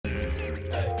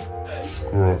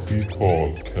Scruffy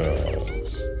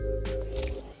Podcast.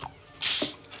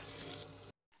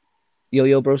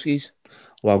 Yo, broskies.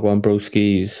 Wagwan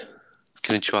broskies.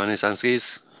 Konnichiwa,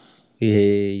 Nizanskis. Yeah,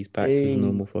 he's back to his Hey.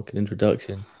 normal fucking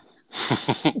introduction.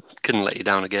 Couldn't let you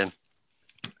down again.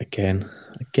 Again.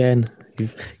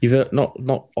 You've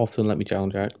not often let me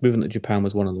down, Jack. Moving to Japan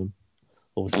was one of them.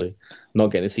 Obviously,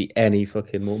 not getting to see any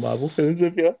fucking more Marvel films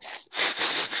with you.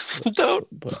 Don't.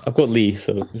 But I've got Lee,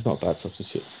 so it's not a bad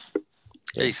substitute.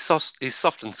 He's soft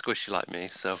and squishy like me,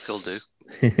 so he'll do.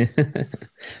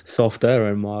 Softer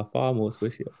and far more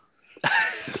squishy.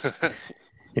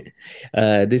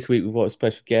 This week we've got a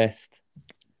special guest.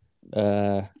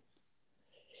 You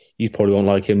probably won't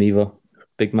like him either.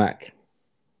 Big Mac.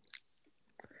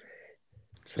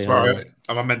 Say Sorry,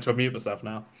 am I meant to unmute myself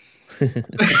now?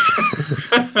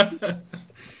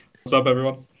 What's up,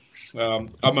 everyone?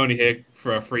 I'm only here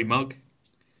for a free mug,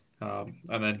 and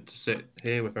then to sit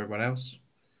here with everyone else.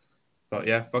 But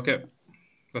yeah, fuck it.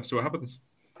 Let's see what happens.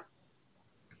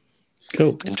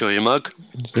 Cool. Enjoy your mug.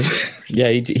 Yeah,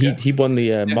 he won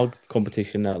the mug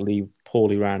competition that Lee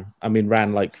poorly ran. I mean,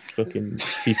 ran like fucking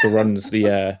FIFA runs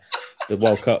the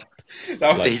World Cup. He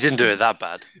didn't do it that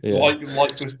bad. Yeah. Like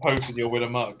this post and you'll win a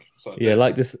mug. So, Yeah,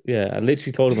 like this. Yeah, I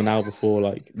literally told him an hour before,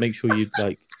 like, make sure you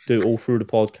like do it all through the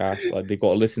podcast. Like, they've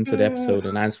got to listen to the episode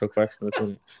and answer a question or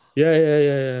something.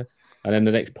 Yeah. And then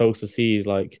the next post I see is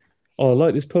like, "Oh, I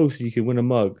like this post, you can win a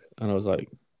mug." And I was like,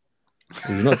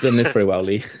 well, "You're not doing this very well,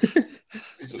 Lee."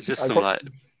 It's just some like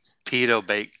pedo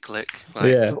bait click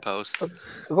post.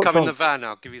 Come in the van,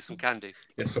 I'll give you some candy.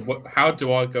 Yeah. So how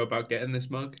do I go about getting this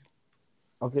mug?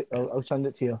 I'll send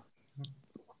it to you.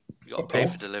 You got to pay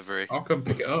for delivery. I'll come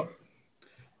pick it up.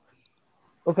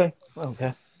 Okay.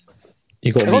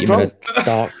 You got to meet him in a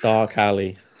dark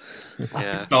alley.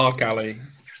 Yeah. Dark alley.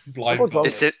 Blind.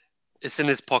 It's in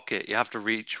his pocket. You have to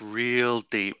reach real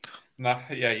deep. Nah,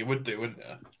 yeah, you would do, wouldn't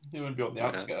you? You wouldn't be on the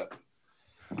outskirts.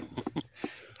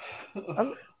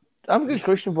 I'm a good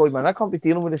Christian boy, man. I can't be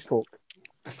dealing with this talk.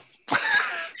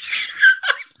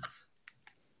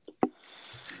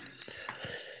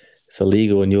 It's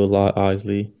illegal in your eyes,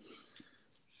 Lee.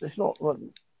 It's not.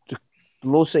 The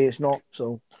law say it's not.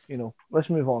 So let's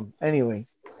move on. Anyway,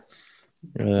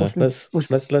 let's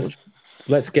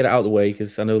get it out of the way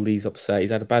because I know Lee's upset.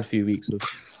 He's had a bad few weeks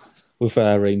with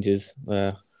Rangers.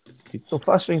 So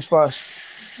first things first.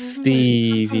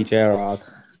 Stevie Gerrard.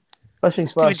 First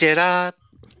things first. Stevie Gerrard.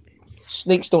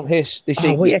 Snakes don't hiss. They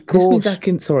say, wait, yeah, this means I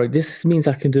can. Sorry, this means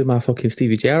I can do my fucking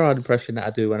Stevie Gerrard impression that I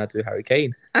do when I do Harry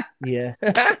Kane. Yeah.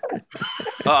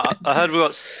 I heard we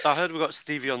got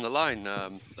Stevie on the line.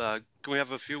 Can we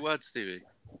have a few words, Stevie?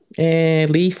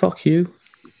 Lee, fuck you.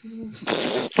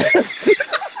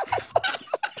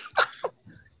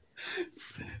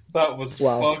 That was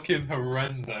fucking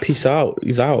horrendous. Peace out.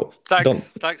 He's out.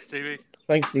 Thanks, Stevie.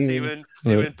 Thanks, Stevie.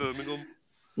 See you in Birmingham.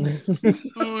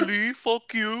 Lee,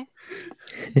 fuck you.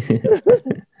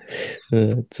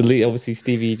 So Lee, obviously,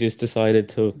 Stevie just decided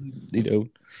to, I think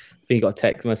he got a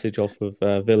text message off of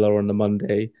Villa on the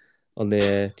Monday. On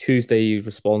the Tuesday, he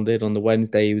responded. On the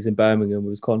Wednesday, he was in Birmingham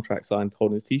with his contract signed,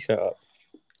 holding his t-shirt up.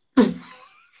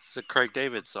 It's a Craig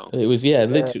David song. It was,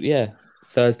 literally.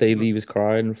 Thursday, Lee was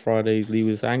crying, and Friday, Lee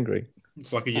was angry.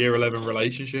 It's like a year 11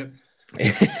 relationship.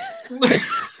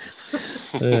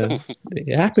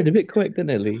 It happened a bit quick,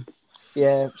 didn't it, Lee?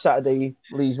 Yeah, Saturday,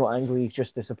 Lee's not angry, he's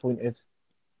just disappointed.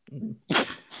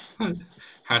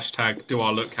 Hashtag, do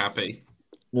I look happy?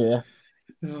 Yeah.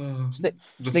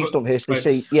 Snakes don't hiss, they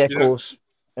say, yeah, of course.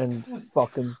 And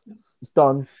fucking, it's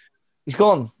done. He's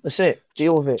gone. That's it.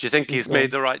 Deal with it. Do you think he's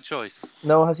made the right choice?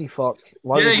 No, has he? Fuck.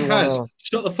 Yeah, he has.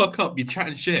 Shut the fuck up. You're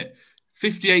chatting shit.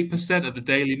 58% of the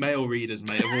Daily Mail readers,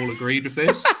 mate, have all agreed with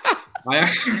this.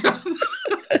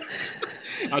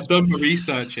 I've done my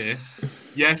research here.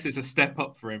 Yes, it's a step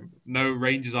up for him. No,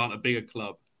 Rangers aren't a bigger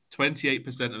club.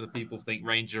 28% of the people think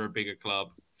Rangers are a bigger club.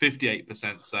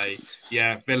 58% say,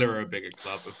 yeah, Villa are a bigger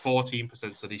club. And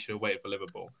 14% said he should have waited for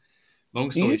Liverpool. Long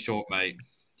story short, mate,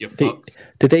 you're fucked.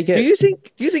 Did they get? Do you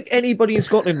think anybody in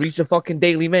Scotland reads the fucking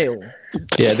Daily Mail?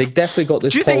 Yeah, they definitely got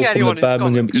this poll from the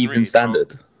Birmingham Evening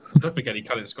Standard. I don't think any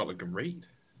cunt in Scotland can read.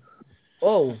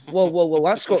 Oh, well,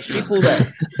 that's Scots people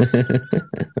there.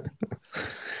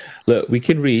 Look, we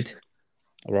can read,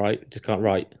 all right? Just can't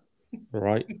write, all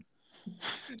right?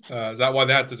 Is that why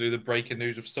they had to do the breaking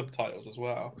news with subtitles as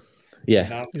well?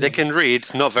 Yeah. They can read,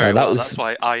 not very well. That's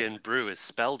why Iron Brew is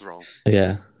spelled wrong.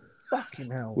 Yeah.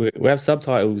 Fucking hell. We have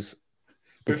subtitles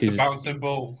because the bouncing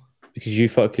ball. Because you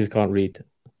fuckers can't read.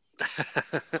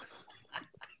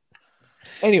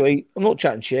 Anyway, I'm not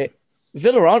chatting shit.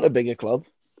 Villa aren't a bigger club.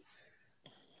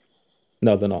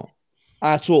 No, they're not.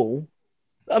 at all.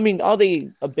 I mean, are they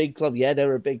a big club? Yeah,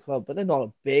 they're a big club, but they're not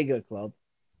a bigger club.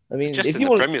 I mean, just if in you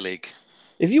the want Premier League.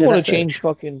 If you want to change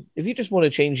if you just want to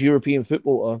change European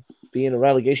football to be in a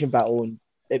relegation battle and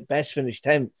at best finish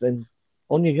 10th, then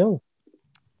on you go.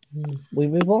 We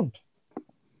move on.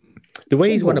 The way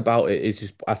he's went about it is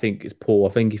just, I think, it's poor.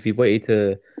 I think if he waited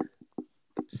to,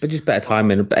 but just better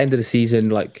timing. At the end of the season,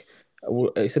 like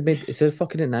it's a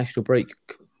fucking international break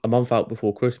a month out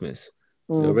before Christmas.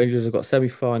 You know, Rangers have got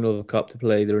semi-final of a cup to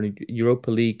play. They're in Europa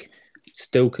League,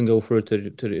 still can go through to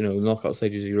knockout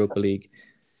stages of Europa League.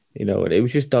 You know, and it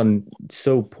was just done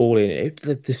so poorly.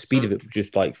 The speed of it was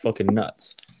just like fucking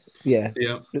nuts. Yeah.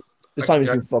 The timing's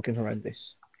been fucking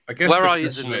horrendous. I guess where are you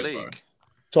in the league?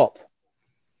 Top.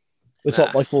 We're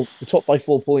top by 4. We're top by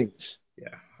 4 points.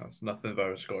 Yeah, that's nothing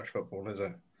about Scottish football, is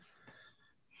it?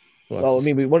 Well, I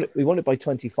mean, we won it by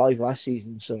 25 last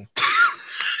season, so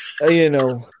you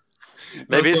know.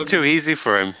 Maybe it's too easy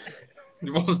for him.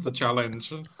 What's the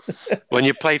challenge? When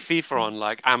you play FIFA on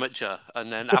like amateur, and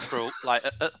then after like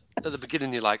at the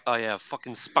beginning you're like, oh yeah, I've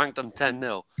fucking spanked them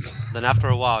 10-0. Then after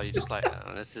a while you're just like,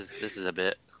 oh, this is a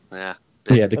bit the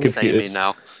computer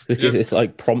now. It's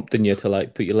like prompting you to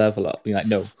like put your level up. You're like,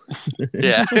 no.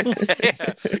 Yeah.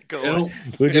 Go on.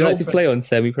 Would you like to play on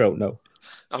semi-pro? No.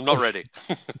 I'm not ready.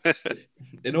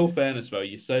 In all fairness, though,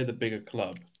 you say the bigger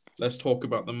club. Let's talk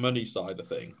about the money side of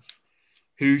things.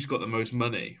 Who's got the most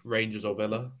money, Rangers or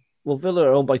Villa? Well, Villa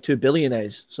are owned by 2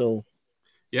 billionaires, so...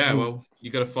 Yeah, well,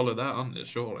 you got to follow that, aren't you,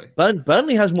 surely?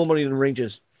 Burnley has more money than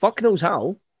Rangers. Fuck knows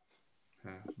how.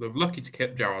 Yeah. They're lucky to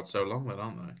keep Gerrard so long, then,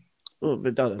 aren't they? Well,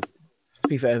 but to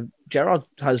be fair, Gerrard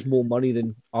has more money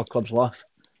than our club's worth.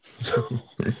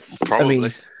 Probably. I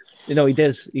mean, you know, he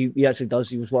does. He actually does.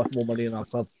 He was worth more money than our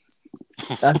club.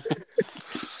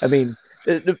 I mean,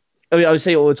 I would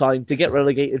say all the time, to get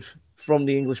relegated from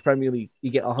the English Premier League,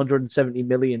 you get 170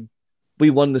 million. We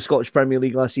won the Scottish Premier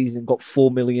League last season and got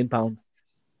 £4 million.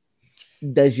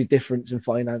 There's your difference in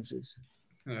finances.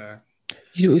 Yeah.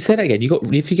 You say that again.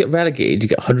 If you get relegated, you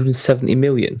get 170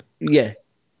 million. Yeah,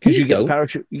 because you get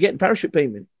parachute. You get parachute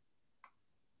payment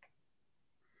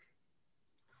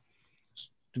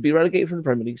to be relegated from the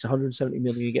Premier League. It's 170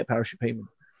 million. You get parachute payment.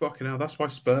 Fucking hell, that's why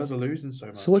Spurs are losing so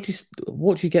much. So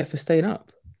what do you get for staying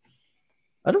up?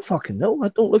 I don't fucking know. I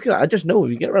don't look at it. I just know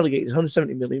if you get relegated, it's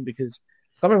 170 million because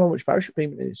I can't remember how much parachute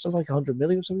payment it is. Something like 100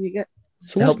 million or something you get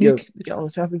to help you get on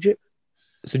the championship.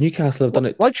 So Newcastle have done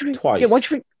it twice. Yeah, why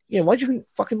do you think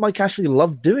fucking Mike Ashley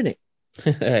loved doing it?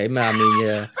 Hey, man, I mean,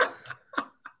 yeah,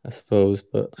 I suppose.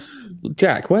 But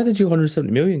Jack, where did your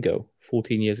 170 million go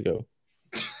 14 years ago?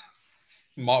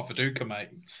 Mark Viduka, mate.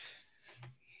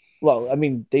 Well, I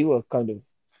mean, they were kind of...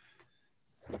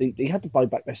 They had to buy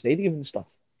back their stadium and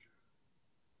stuff.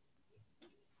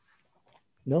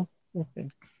 No? Okay.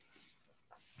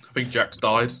 I think Jack's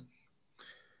died.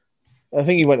 I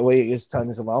think he went away at his time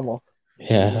his alarm off.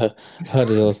 Yeah, heard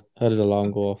his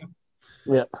alarm go off.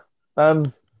 Yeah.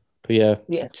 But yeah,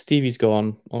 Stevie's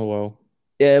gone. Oh, well.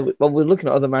 Yeah, well, we're looking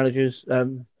at other managers.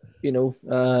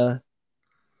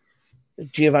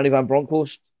 Giovanni Van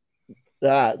Bronckhorst.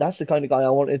 That's the kind of guy I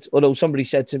wanted. Although somebody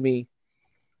said to me,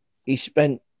 he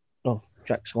spent... Oh,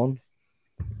 Jack's gone.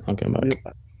 I'll get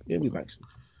back. He'll be back soon.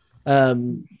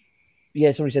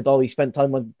 Somebody said, he spent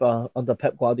time under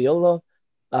Pep Guardiola.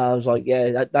 I was like,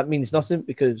 yeah, that means nothing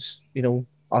because,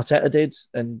 Arteta did,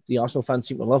 and the Arsenal fans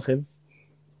seem to love him.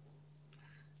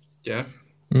 Yeah.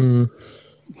 Mm.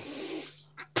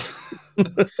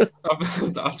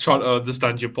 I was trying to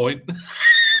understand your point.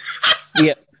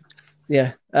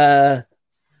 Yeah.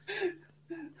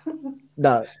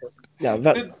 No.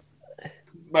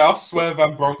 I swear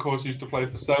Van Bronckhorst used to play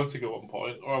for Celtic at one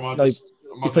point, or am I no, just...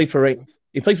 He played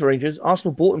for Rangers.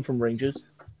 Arsenal bought him from Rangers.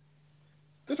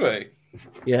 Did we?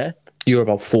 Yeah. You're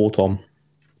about 4, Tom.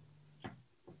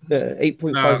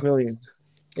 8.5 million.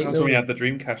 That's when we had the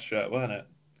Dreamcast shirt, weren't it?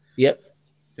 Yep.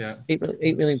 Yeah.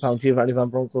 £8 million Giovanni Van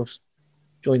Bronckhorst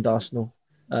joined Arsenal.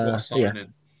 What a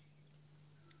signing.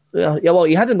 Yeah, well,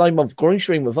 he had a 9-month groin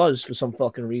strain with us for some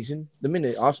fucking reason. The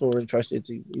minute Arsenal were interested,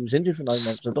 he was injured for 9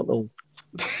 months. I don't know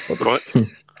what the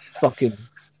fucking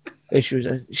issue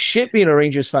is. Shit being a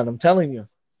Rangers fan, I'm telling you.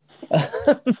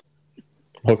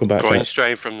 Welcome back. Groin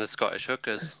strain from the Scottish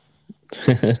hookers.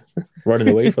 Running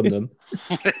away from them.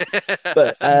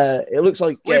 But it looks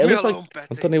like... Leave me alone, Betty.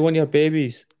 I thought they want your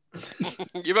babies.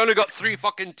 You've only got 3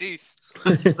 fucking teeth.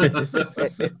 I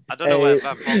don't know where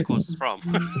Van Bronckhorst is from.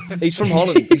 He's from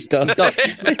Holland. He's Dutch. But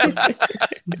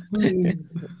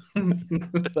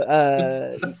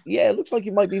it looks like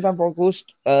it might be Van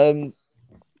Bronckhorst. I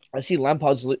see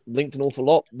Lampard's linked an awful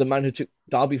lot. The man who took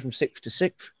Derby from 6th to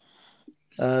 6th.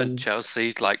 And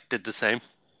Chelsea did the same.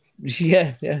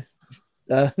 Yeah, yeah.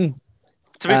 To be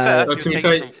fair, to if you be take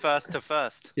fair- it from first to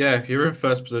first. Yeah, if you're in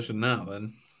first position now,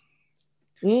 then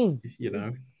you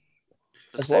know.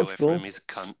 Just That's stay away logical. from him. He's a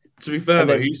cunt. To be fair, And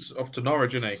though, then- he's off to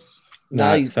Norwich, isn't he?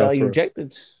 Nah, it's fell he through.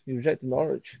 rejected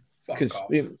Norwich Fuck because off.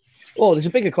 there's a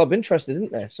bigger club interested,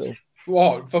 isn't there? So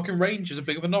What? Fucking Rangers are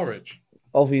bigger than Norwich?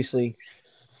 obviously,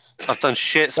 I've done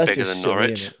shits that's bigger just than silly,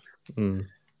 Norwich. innit? Mm.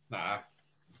 Nah.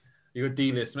 You got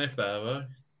Delia Smith there, though.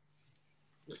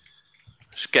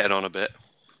 Just getting on a bit.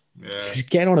 Yeah. She's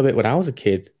getting on a bit when I was a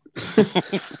kid.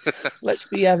 Let's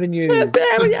be having you.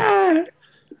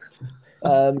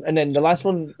 And then the last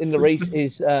one in the race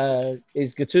is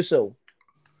Gattuso,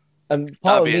 and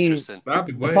That'd be interesting. That'd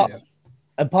be weird.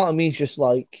 part of me is just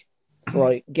like,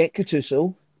 right, get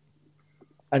Gattuso,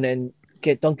 and then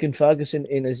get Duncan Ferguson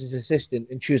in as his assistant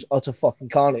and choose utter fucking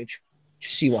carnage.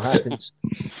 Just see what happens.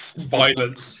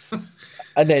 Violence.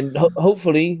 And then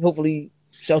hopefully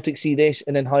Celtic see this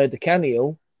and then hire Di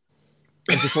Canio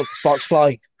and just watch the sparks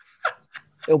fly.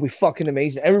 It'll be fucking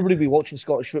amazing. Everybody will be watching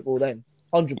Scottish football then.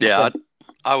 100%. Yeah,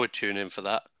 I would tune in for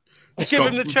that. Give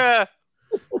him the chair.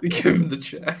 Give him the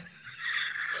chair.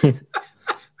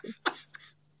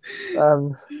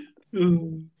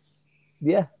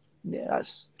 Yeah,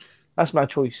 that's my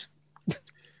choice.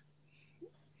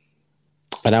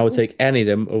 And I would take any of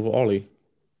them over Ollie.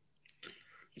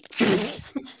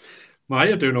 Mate,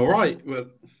 you're doing all right. Well,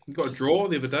 you got a draw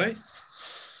the other day.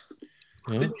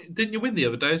 Yeah, Didn't you win the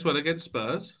other day as well against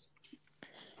Spurs?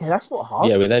 Yeah, that's not hard.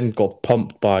 yeah, we then got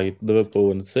pumped by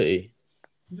Liverpool and City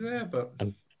Yeah, but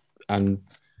and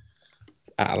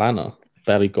Atlanta.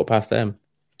 Barely got past them.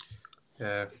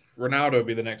 yeah, Ronaldo will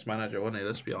be the next manager, won't he?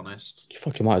 Let's be honest. You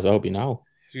fucking might as well be now.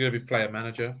 He's going to be player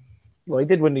manager. Well, he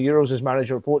did win the Euros as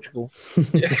manager of Portugal.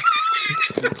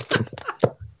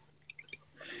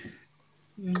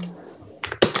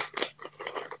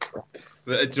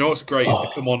 But do you know what's great is to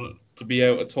come on to be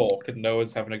able to talk and no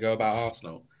one's having to go about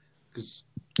Arsenal because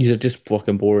These are just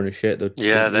fucking boring as shit.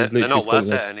 Yeah, they're literally not worth it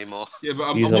pointless. anymore. yeah,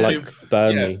 but These I'm are wondering- like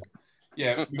Burnley.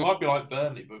 yeah, we might be like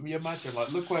Burnley, but you imagine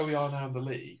look where we are now in the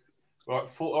league. We're like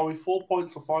are we 4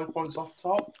 points or 5 points off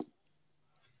top?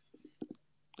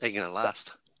 Ain't gonna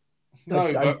last.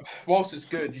 No, but whilst it's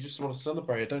good, you just want to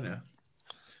celebrate it, don't you?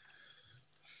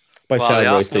 By Well, the celebrate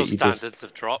Arsenal it, you standards just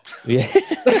have dropped. yeah.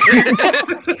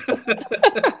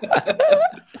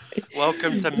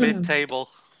 Welcome to mid-table.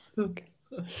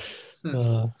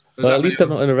 Well, at least I'm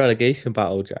not in a relegation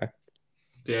battle, Jack.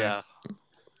 Yeah.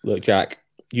 Look, Jack,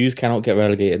 you cannot get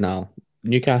relegated now.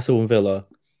 Newcastle and Villa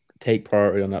take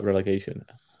priority on that relegation.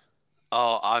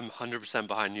 Oh, I'm 100%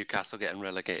 behind Newcastle getting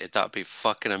relegated. That'd be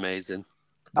fucking amazing.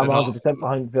 I'm They're not. 100%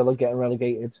 behind Villa getting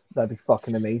relegated. That'd be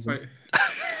fucking amazing. Wait.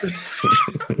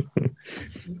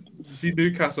 You see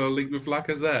Newcastle are linked with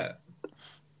Lacazette.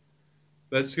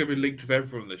 They're just going to be linked with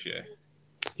everyone this year.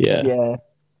 Yeah. Yeah.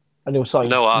 And he'll sign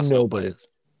No Arsenal nobody. players.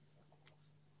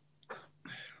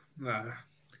 Nah.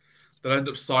 They'll end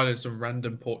up signing some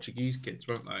random Portuguese kids,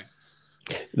 won't they?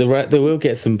 They will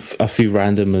get a few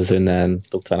randomers and then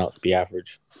they'll turn out to be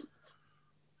average.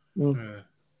 Mm. Yeah.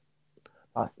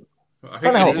 I I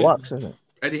Kind of how think it works, isn't it?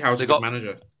 Eddie Howe's They a good got-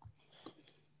 manager.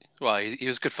 Well, he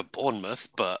was good for Bournemouth,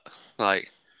 but like,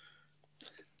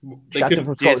 They Shaq could,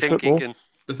 from do you Scottish think football. he can?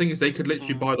 the thing is, they could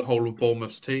literally buy the whole of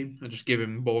Bournemouth's team and just give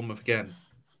him Bournemouth again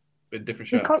in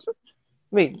different You shirts. can't,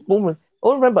 mate, Bournemouth.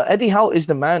 Oh, remember, Eddie Howe is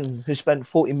the man who spent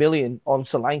 40 million on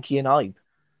Solanke and Ibe.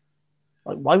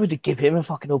 Like, why would they give him a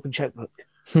fucking open checkbook?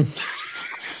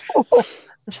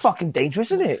 It's fucking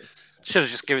dangerous, isn't it? Should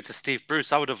have just given it to Steve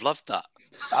Bruce. I would have loved that.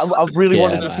 I really Yeah,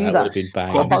 wanted to man, see that would that. have been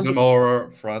bang. Bobby Zamora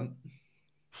up front.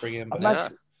 Bring him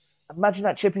back. Imagine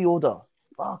that chippy order.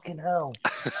 Fucking hell.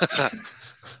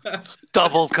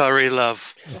 Double curry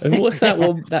love. And what's that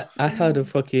one that I heard a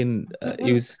fucking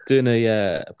he was doing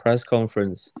a press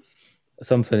conference or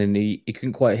something and he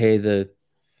couldn't quite hear the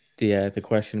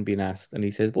question being asked and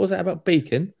he says, "What was that about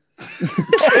bacon?"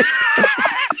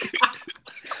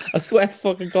 I swear to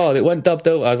fucking God, it went dubbed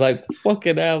over. I was like,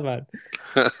 fucking hell, man.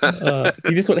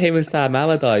 You just want him and Sam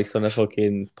Allardyce on a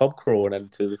fucking pub crawl and then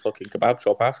to the fucking kebab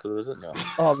shop afterwards, isn't you?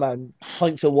 Oh, man.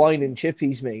 Pints of wine and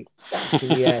chippies, mate.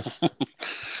 Fucking yes.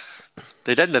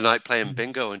 They'd end the night playing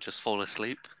bingo and just fall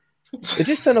asleep. They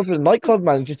just turn up at a nightclub,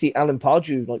 man, and just see Alan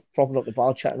Pardew, like, propping up the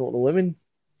bar, chatting to all the women,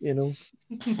 you know?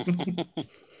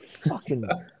 Fucking,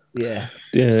 yeah.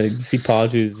 Yeah, you see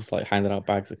Pardew's just like handing out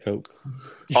bags of coke.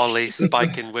 Ollie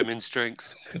spiking women's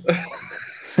drinks.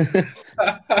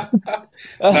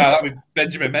 That'd be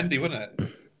Benjamin Mendy, wouldn't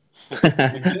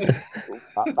it?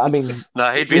 I mean,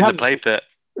 No, he'd be You in the have- play pit.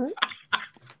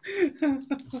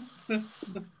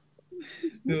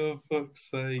 Oh, fuck's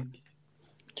sake.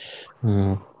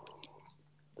 Oh.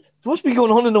 What's been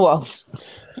going on in the world?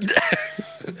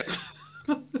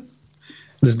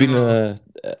 There's been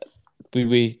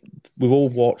we've all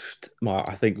watched. Well,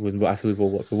 I think we've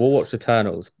all watched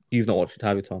Eternals. You've not watched it,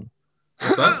 have you, Tom?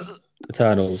 What's that?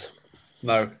 Eternals.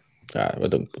 No.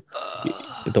 It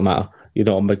don't matter. You're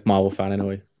not a big Marvel fan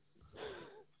anyway.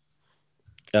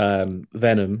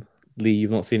 Venom. Lee,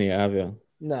 you've not seen it yet, have you?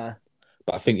 Nah,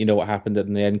 But I think you know what happened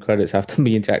in the end credits after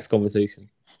me and Jack's conversation.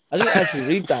 I didn't actually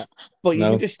read that, but you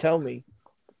No. can just tell me.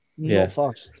 Yeah. Not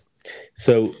fast.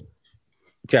 So,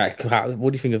 Jack, what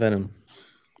do you think of Venom?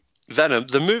 Venom,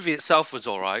 the movie itself was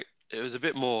all right. It was a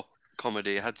bit more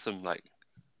comedy. It had some like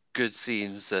good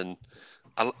scenes, and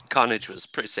Carnage was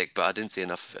pretty sick, but I didn't see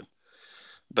enough of him.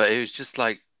 But it was just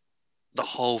like the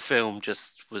whole film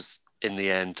just was in the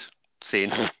end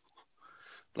scene.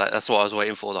 Like that's what I was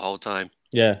waiting for the whole time.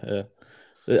 Yeah.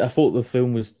 I thought the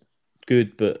film was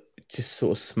good, but just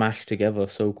sort of smashed together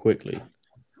so quickly.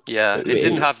 Yeah, it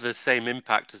didn't have the same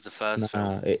impact as the first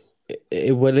film.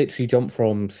 It will literally jump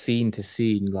from scene to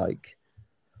scene. Like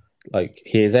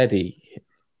here's Eddie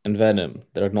and Venom.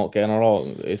 They're not getting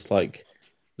along. It's like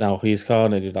now here's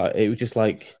Carnage. Like it was just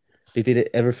like they did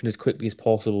everything as quickly as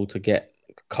possible to get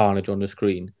Carnage on the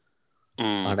screen,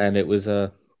 and then it was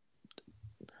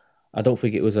I don't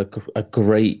think it was a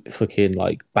great fucking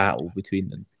like battle between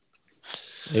them.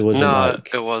 It wasn't. No,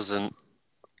 like, it wasn't.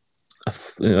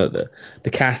 you know, the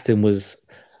casting was.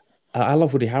 I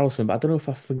love Woody Harrelson, but I don't know if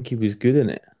I think he was good in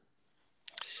it.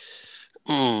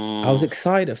 I was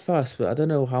excited at first, but I don't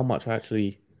know how much I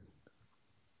actually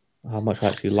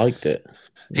liked it.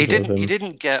 He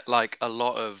didn't get like a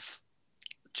lot of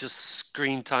just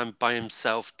screen time by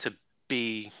himself to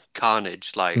be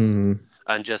Carnage, like, and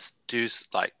just do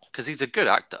like because he's a good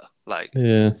actor. Like,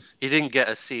 Yeah. he didn't get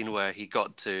a scene where he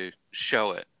got to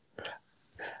show it.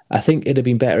 I think it'd have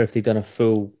been better if they'd done a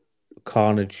full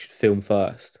Carnage film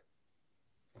first.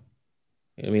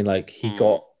 I mean, like he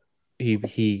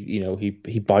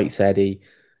bites Eddie.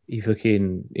 He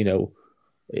fucking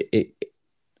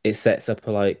it sets up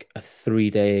like a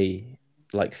 3-day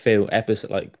like film episode,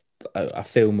 like a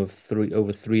film of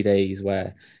over 3 days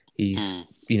where he's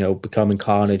becoming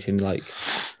Carnage, and like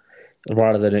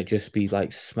rather than it just be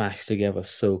like smashed together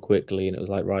so quickly, and it was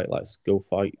like, right, let's go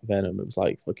fight Venom. It was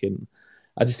like fucking.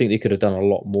 I just think they could have done a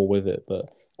lot more with it,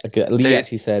 but Lee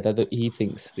actually said that he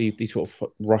thinks they sort of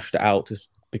rushed it out just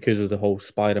because of the whole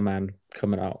Spider-Man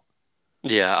coming out.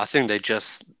 Yeah, I think that's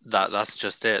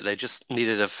just it. They just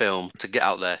needed a film to get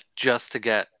out there just to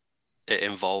get it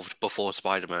involved before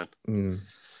Spider-Man.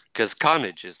 Because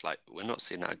Carnage is like, we're not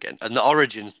seeing that again. And the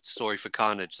origin story for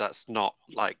Carnage, that's not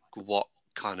like what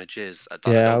Carnage is. I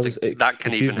don't think that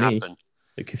can even happen.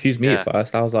 It confused me at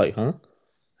first. I was like, huh?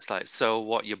 It's like, so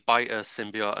what? You bite a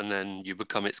symbiote and then you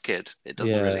become its kid. It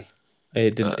doesn't really.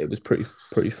 It didn't. It was pretty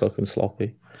fucking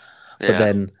sloppy. Yeah. But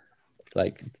then,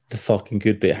 like the fucking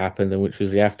good bit happened, which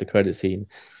was the after credit scene.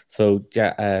 So,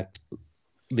 Tom.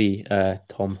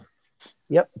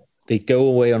 Yep. They go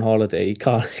away on holiday.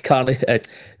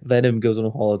 Venom goes on a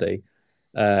holiday,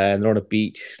 and they're on a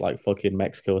beach, like fucking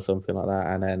Mexico or something like that.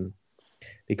 And then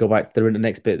they go back. They're in the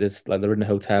next bit. There's like they're in a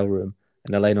hotel room,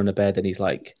 and they're laying on a bed, and he's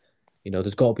like,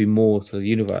 there's got to be more to the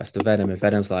universe, to Venom. And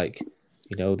Venom's like,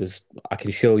 I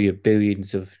can show you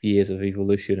billions of years of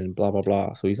evolution and blah blah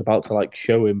blah. So he's about to like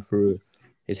show him through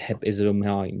his own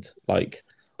mind, like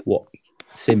what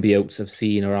symbiotes have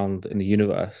seen around in the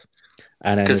universe.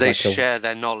 And because they share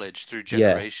their knowledge through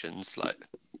generations,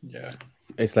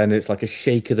 it's like a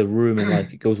shake of the room, and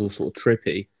like it goes all sort of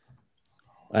trippy.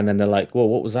 And then they're like, "Well,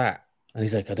 what was that?" And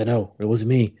he's like, "I don't know. It wasn't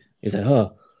me." He's like, "Huh."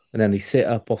 And then they sit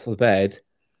up off the bed,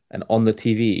 and on the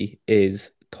TV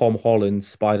is Tom Holland's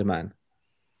Spider-Man.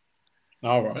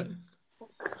 All right.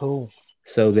 Cool.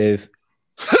 So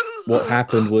what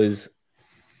happened was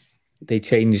they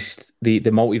changed the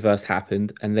multiverse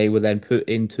happened, and they were then put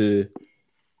into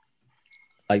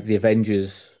like the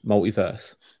Avengers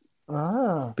multiverse.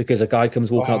 Because a guy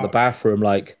comes walking out the bathroom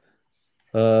like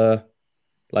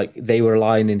they were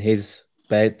lying in his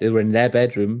bed. They were in their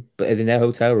bedroom, but in their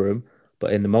hotel room.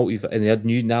 But in the multiverse,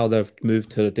 and now they've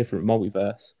moved to a different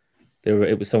multiverse.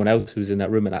 It was someone else who was in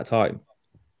that room at that time.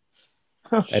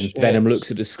 And Venom looks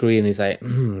at the screen and he's like,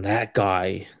 that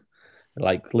guy.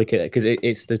 Like, look at it. Because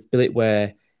it's the bit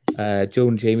where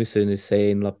Jonah Jameson is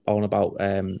saying on about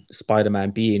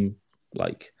Spider-Man being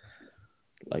like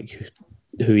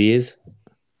who he is.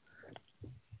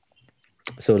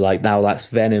 So like now that's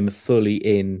Venom fully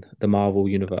in the Marvel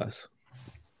universe.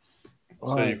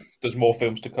 There's more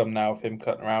films to come now of him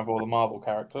cutting around with all the Marvel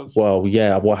characters. Well,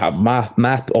 yeah,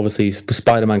 math obviously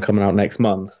Spider-Man coming out next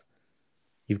month.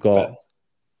 You've got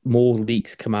more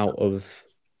leaks come out of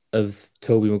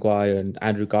Tobey Maguire and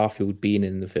Andrew Garfield being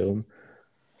in the film.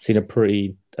 Seen a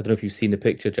pretty, I don't know if you've seen the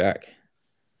picture, Jack,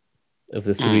 of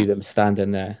the three of them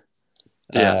standing there.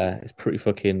 Yeah. It's pretty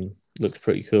fucking, looks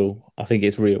pretty cool. I think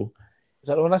it's real. Is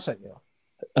that the one I sent you?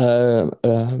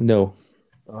 No.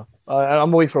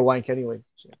 I'm away for a wank anyway.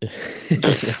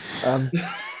 So.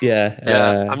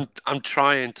 Yeah. I'm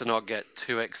trying to not get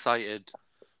too excited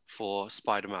for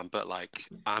Spider-Man, but like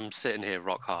I'm sitting here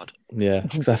rock hard. Yeah,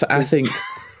 because I think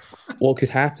what could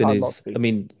happen is, I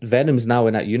mean, Venom's now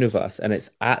in that universe, and it's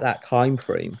at that time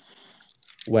frame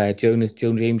where Jonah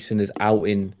Jameson is out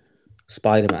in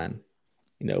Spider-Man,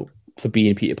 you know, for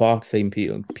being Peter Parker, saying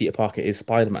Peter Parker is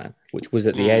Spider-Man, which was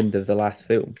at the end of the last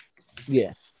film.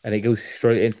 Yeah. And it goes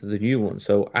straight into the new one.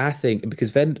 So I think,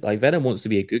 because Venom wants to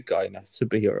be a good guy and a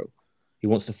superhero, he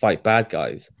wants to fight bad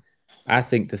guys. I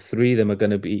think the three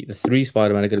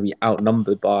Spider-Man are going to be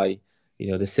outnumbered by,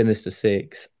 you know, the Sinister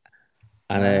Six.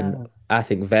 And then I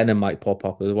think Venom might pop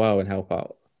up as well and help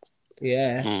out.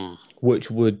 Yeah. Which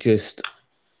would just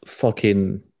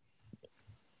fucking,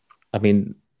 I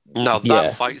mean... No,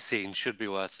 that fight scene should be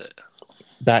worth it.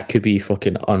 That could be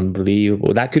fucking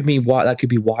unbelievable. That could be why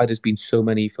there's been so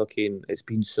many fucking... It's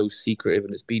been so secretive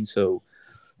and it's been so...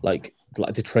 Like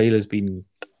the trailer's been...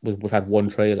 We've had one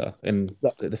trailer and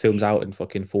the film's out in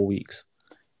fucking 4 weeks.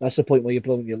 That's the point where you're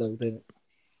blowing your load, isn't it?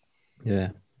 Yeah.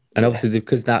 And obviously,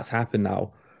 because that's happened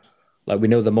now, like we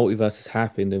know the multiverse has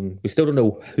happened and we still don't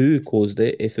know who caused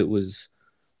it, if it was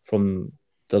from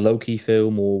the Loki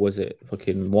film or was it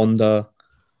fucking Wanda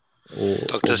or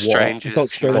Doctor Strange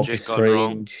is magic gone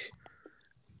wrong.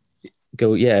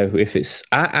 If it's...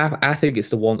 I think it's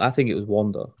the one. I think it was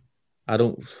Wanda. I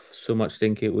don't so much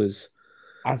think it was...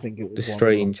 I think it was the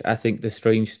Strange. I think the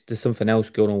Strange. There's something else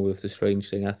going on with the Strange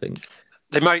thing. I think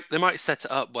they might set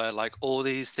it up where like all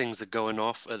these things are going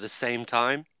off at the same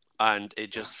time, and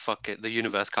it just the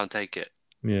universe can't take it.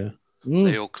 Yeah,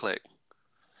 they all click.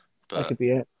 But, that could be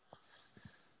it.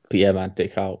 But yeah, man,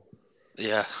 dick out.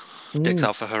 Yeah, dick's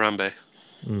out for Harambe.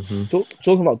 Mm-hmm.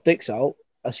 Talking about dicks out,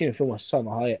 I seen a film with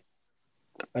Salma Hayek,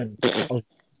 and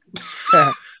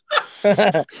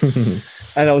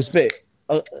I was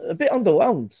a bit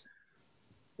underwhelmed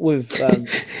with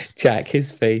Jack,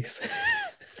 his face.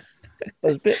 I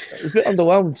was a bit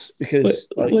underwhelmed because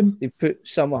they put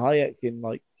Salma Hayek in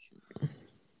like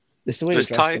it's the way it was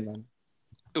tight. Man.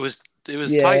 It was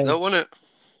tight though, wasn't it?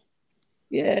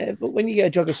 Yeah, but when you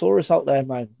get a Drogosaurus out there,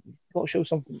 man, you got to show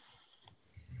something.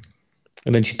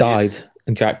 And then she died,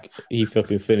 and Jack, he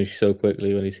fucking finished so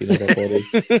quickly when he seen her dead body.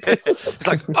 It's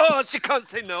like, oh, she can't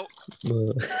say no.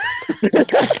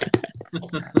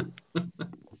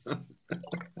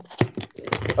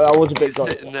 I was a bit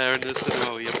sitting there in the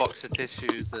cinema with your box of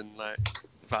tissues and like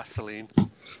Vaseline.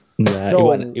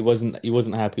 Nah, he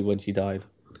wasn't happy when she died.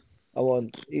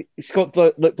 Scott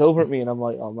looked over at me and I'm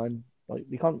like, oh man, like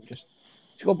we can't just.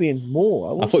 It's got to be in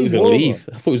more. I thought he was gonna leave.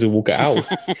 I thought he was gonna walk it out.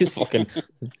 Just fucking,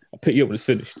 I'll pick you up when it's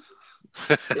finished.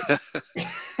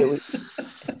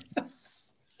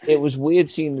 It was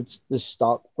weird seeing the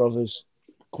Stark brothers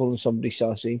calling somebody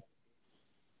sassy.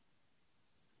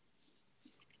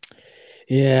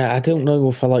 Yeah, I don't know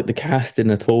if I like the casting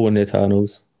at all in the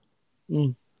Eternals.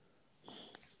 The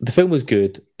film was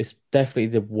good. It's definitely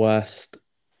the worst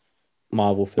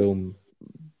Marvel film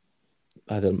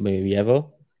maybe ever.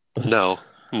 No.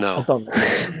 I don't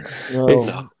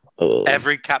know. No.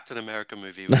 Every Captain America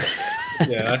movie was shit.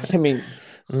 Yeah. I mean,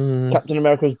 Captain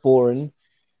America was boring.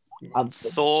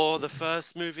 Thor, the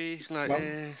first movie,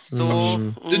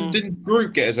 Thor. Didn't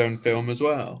Groot get his own film as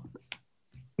well?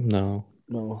 No.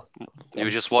 You were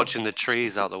just watching the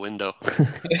trees out the window.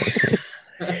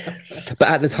 But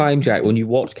at the time, Jack, when you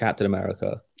watched Captain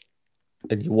America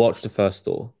and you watched the first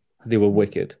Thor, they were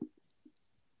wicked.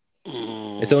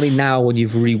 It's only now when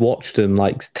you've rewatched them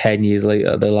like 10 years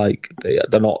later,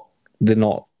 they're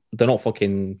not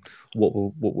fucking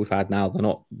what we've had now. They're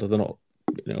not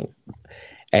you know,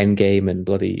 Endgame and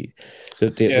bloody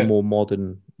the more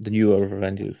modern, the newer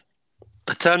Avengers.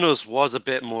 Eternals was a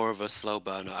bit more of a slow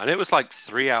burner, and it was like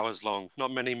 3 hours long.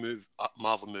 Not many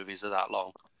Marvel movies are that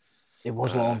long. It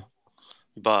was long,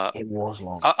 but it was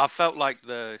long. I felt like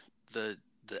the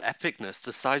epicness,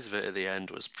 the size of it at the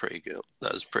end was pretty good.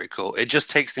 That was pretty cool. It just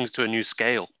takes things to a new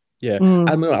scale. Yeah,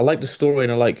 I mean, I like the story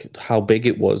and I like how big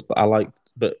it was, but I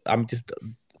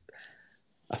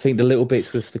think the little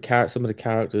bits with some of the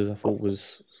characters I thought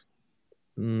was,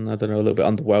 I don't know, a little bit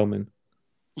underwhelming.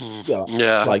 Yeah.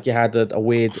 Yeah. Like you had a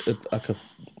weird, like a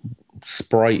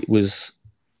sprite was,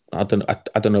 I don't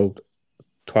know,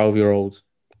 12-year-old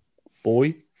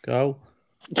boy, girl.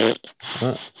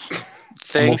 I'm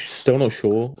Thing. still not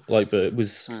sure. Like, but it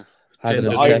was had an Gender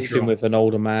obsession neutral. with an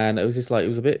older man. It was just like it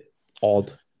was a bit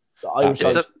odd. The Irish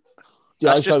It's guy, a, the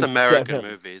that's Irish just guy was American definitely-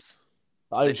 movies.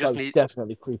 The Irish just guy was need-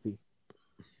 definitely creepy.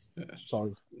 Yes.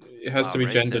 Sorry. It has Wow, to be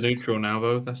gender racist. neutral now,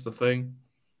 though. That's the thing.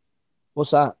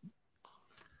 What's that?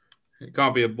 It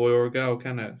can't be a boy or a girl,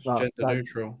 can it? It's No, gender that-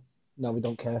 neutral. No, we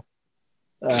don't care.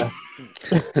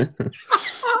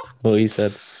 Well, he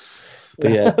said,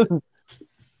 but yeah,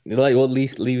 like what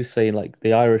Lee was saying, like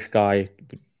the Irish guy,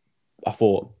 I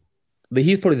thought that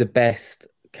he's probably the best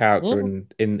character in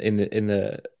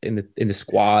the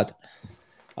squad.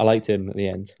 I liked him at the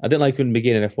end. I didn't like him in the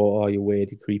beginning. I thought, oh, you're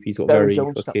weird, you're creepy. He's got Very very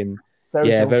Jonestown. fucking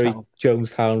Very very Jonestown.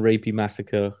 Jonestown rapey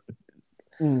massacre.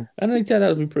 Mm. And he turned out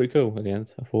to be pretty cool at the end.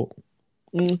 I thought.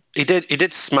 He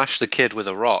did smash the kid with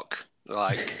a rock.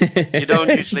 Like you don't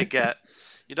usually get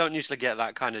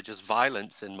that kind of just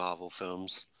violence in Marvel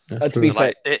films. That's to be true.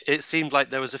 fair- Like it seemed like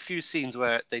there was a few scenes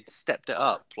where they'd stepped it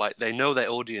up. Like they know their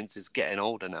audience is getting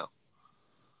older now.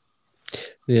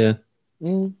 Yeah.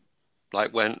 Mm.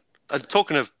 Like when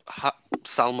talking of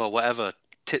Salma, whatever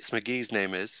Tits McGee's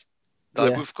name is,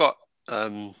 like Yeah. we've got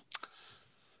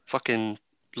fucking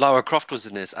Lara Croft was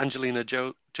in this, Angelina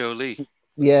Jolie.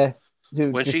 Yeah.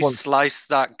 Dude, When just she one- sliced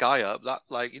that guy up, that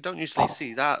like you don't usually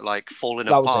see that like falling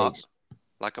That was apart ace.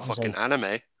 like a That was fucking ace.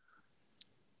 anime.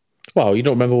 Well, you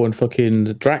don't remember when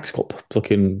fucking Drax got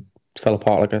fucking fell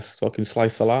apart like a fucking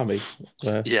sliced salami?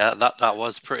 Where- Yeah, that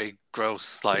was pretty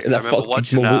gross. Like That I remember fucking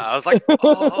watching mumble- that, I was like,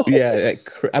 oh, Yeah,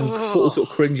 I'm sort of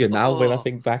cringing now when I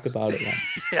think back about it. Man.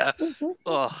 yeah,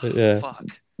 oh, Yeah. fuck.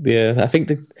 Yeah, I think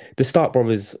the Stark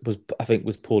Brothers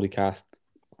was poorly cast.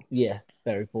 Yeah,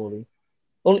 very poorly.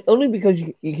 Only because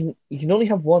you can only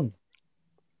have one.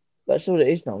 That's what it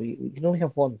is now. You can only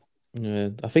have one. Yeah,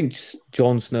 I think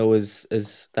Jon Snow as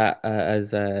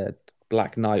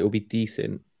Black Knight will be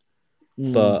decent,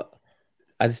 Mm. but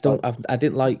I just don't. I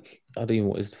didn't like. I don't even know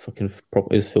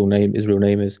what his real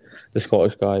name is. The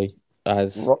Scottish guy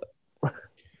as.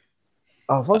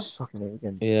 Oh, what's his fucking name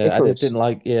again? Yeah, I Icarus. just didn't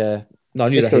like. Yeah, no, I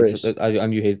knew Icarus. I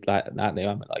knew his that name.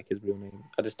 I meant like his real name.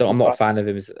 I just don't. I'm not a fan of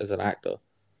him as an actor.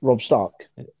 Rob Stark.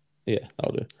 Yeah,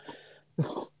 I'll do.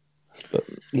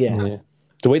 Yeah. Yeah,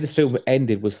 the way the film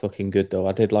ended was fucking good though.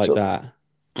 I did like So- that.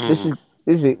 This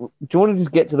is it. Do you want to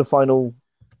just get to the final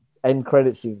end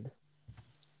credit scene?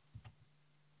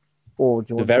 Or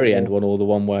do you The want very to- end one, or the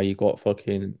one where you got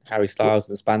fucking Harry Styles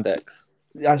and spandex.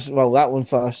 That's that one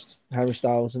first. Harry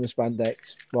Styles in the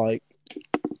spandex, like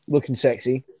looking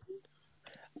sexy.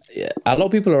 Yeah, a lot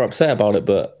of people are upset about it,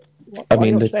 but I Why are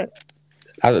you mean, upset?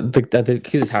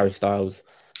 because it's Harry Styles,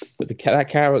 but that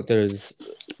character is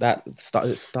that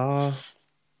Star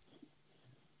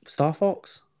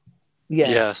Fox.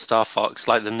 Yeah, Star Fox,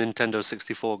 like the Nintendo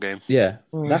 64 game. Yeah,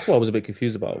 Mm. that's what I was a bit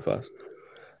confused about at first.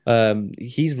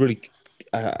 He's really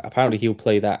apparently he'll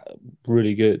play that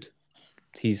really good.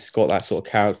 He's got that sort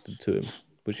of character to him,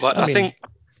 which But I I mean, think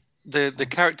the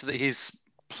character that he's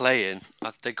playing,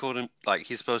 they called him like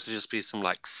he's supposed to just be some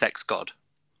like sex god.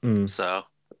 mm, So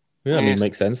yeah, I mean, Yeah. it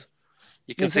makes sense.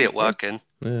 you can see it working.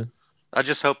 Yeah. I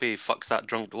just hope he fucks that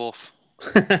drunk dwarf.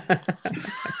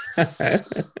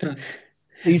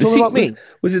 Are you talking about me?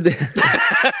 Was it the...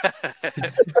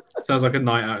 Sounds like a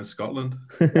night out in Scotland.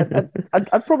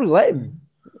 I'd probably let him.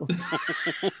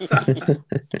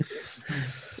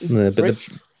 No, but Rich.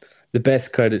 the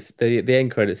best credits, the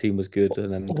end credit scene was good,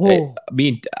 and then Oh.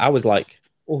 I was like,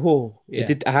 Oh, yeah.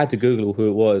 I had to Google who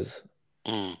it was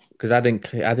Mm. because I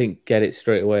didn't get it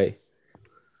straight away.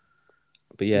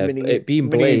 But yeah, it being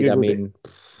Mini Blade, I Googled it. mean,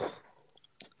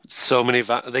 So many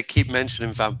they keep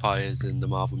mentioning vampires in the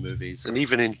Marvel movies, and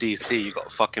even in DC, you got a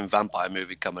fucking vampire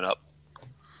movie coming up.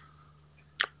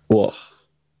 what?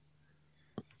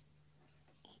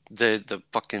 The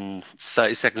fucking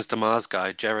 30 Seconds to Mars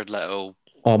guy, Jared Leto.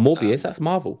 Oh, Morbius, that's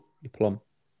Marvel. You plum.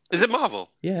 Is it Marvel?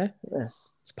 Yeah, Yeah.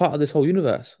 it's part of this whole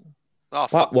universe. Oh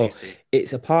fuck, well, DC.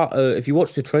 It's a part of. If you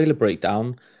watch the trailer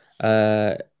breakdown,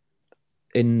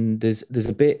 there's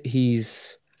a bit he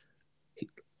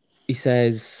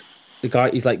says the guy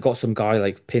he's like got some guy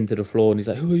like pinned to the floor and he's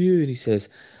like, "Who are you?" And he says,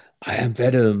 "I am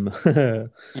Venom."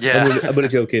 Yeah. I'm only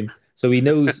joking. So he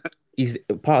knows he's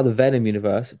part of the Venom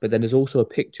universe, but then there's also a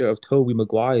picture of Tobey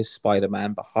Maguire's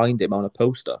Spider-Man behind him on a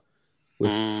poster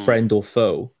with friend or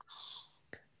foe.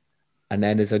 And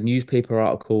then there's a newspaper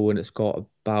article and it's got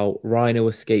about Rhino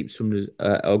escapes from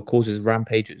the causes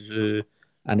rampage at zoo,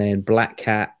 and then Black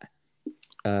Cat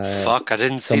Fuck, I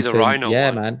didn't see the something. Rhino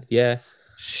Yeah, one. man. Yeah.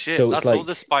 Shit, So it's that's all like-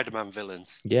 the Spider-Man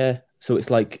villains. Yeah. So it's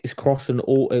like it's crossing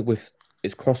all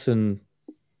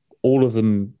of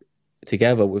them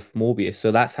together with Morbius.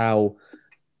 So that's how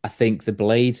I think the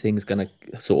Blade thing's gonna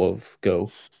sort of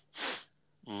go,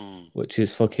 which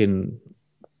is fucking.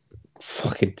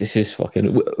 This is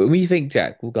fucking. When you think,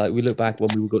 Jack, we look back when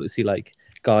we were going to see like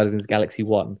Guardians of the Galaxy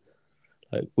 1,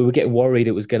 like we were getting worried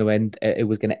it was going to end. It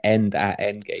was going to end at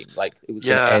Endgame, like it was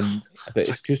going to end. But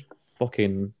it's just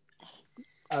fucking.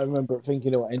 I remember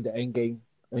thinking it would end at Endgame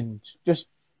and just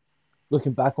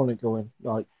looking back on it, going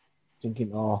like thinking,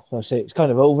 "Oh, I say it's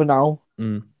kind of over now,"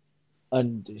 and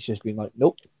it's just been like,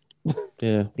 "Nope."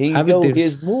 Yeah, Here you go.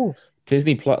 Here's more.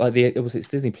 Disney Plus, it's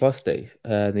Disney Plus Day.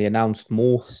 They announced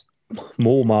more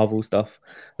Marvel stuff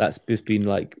that's just been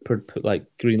like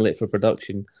greenlit for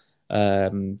production.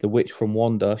 The Witch from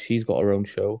Wanda, she's got her own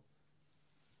show.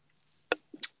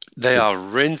 They are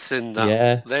rinsing that.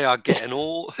 Yeah. They are getting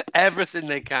everything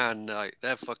they can. Like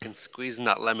they're fucking squeezing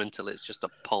that lemon till it's just a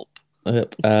pulp.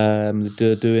 Yep.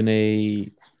 They're doing a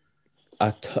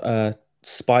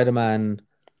Spider-Man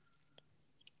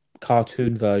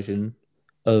cartoon version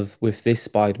with this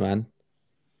Spider-Man.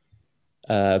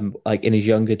 Like in his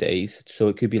younger days, so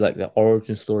it could be like the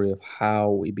origin story of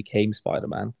how he became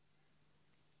Spider-Man.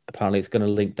 Apparently, it's going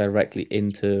to link directly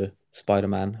into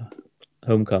Spider-Man: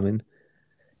 Homecoming.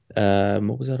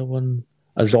 What was the other one?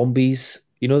 Zombies.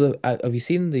 You know, have you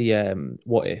seen the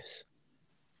What Ifs?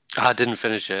 I didn't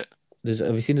finish it.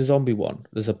 Have you seen the zombie one?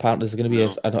 There's going to be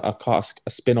a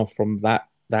spin-off from that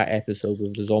episode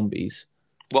with the zombies.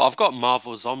 Well, I've got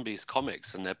Marvel Zombies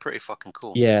comics, and they're pretty fucking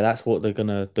cool. Yeah, that's what they're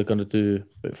gonna do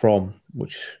it from.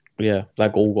 Which, yeah,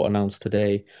 that all got announced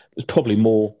today. There's probably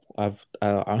more I've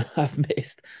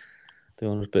missed, to be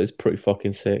honest, but it's pretty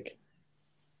fucking sick.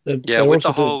 Yeah, with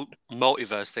the whole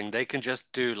multiverse thing, they can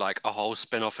just do like a whole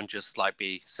spin-off and just like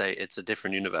say it's a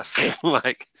different universe.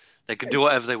 Like they can do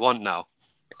whatever they want now.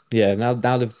 Yeah, now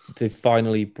they've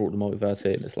finally brought the multiverse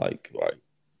in. It's like, right,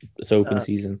 it's open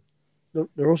season.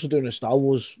 They're also doing a Star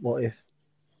Wars What If.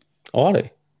 Oh, are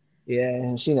they?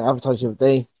 Yeah, I've seen it advertised the other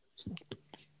day.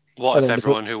 What if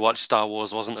everyone who watched Star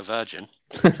Wars wasn't a virgin?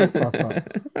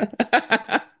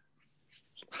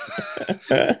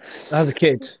 As a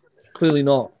kid, clearly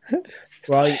not.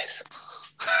 Right?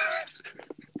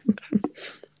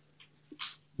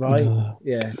 Right?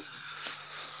 Yeah.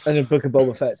 And the Book of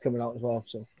Boba Fett's coming out as well,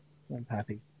 so I'm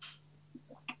happy.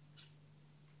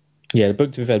 Yeah, the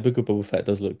Book of Boba Fett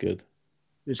does look good.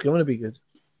 It's going to be good.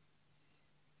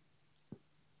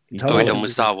 Are we done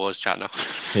with Star Wars chat now?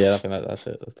 Yeah, I think that's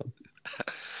it. That's done.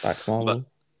 Back to Marvel.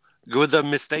 But with the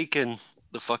mistaken,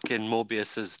 the fucking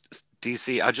Morbius is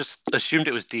DC. I just assumed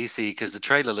it was DC because the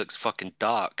trailer looks fucking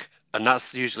dark, and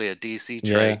that's usually a DC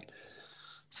trait. Yeah.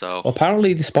 So well,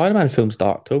 apparently the Spider-Man film's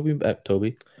dark.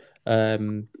 Toby.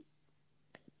 Fucking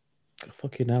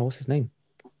hell, what's his name?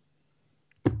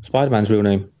 Spider-Man's real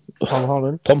name. Tom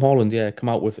Holland. Tom Holland, yeah, he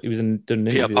was doing an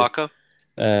interview. Peter Parker.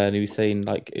 And he was saying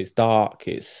like it's dark,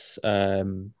 it's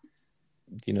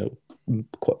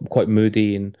quite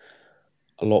moody and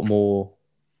a lot more,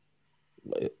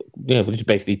 which is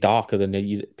basically darker than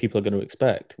people are going to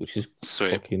expect, which is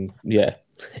sweet. Fucking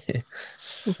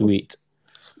sweet.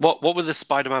 What were the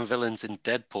Spider-Man villains in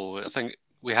Deadpool? I think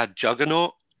we had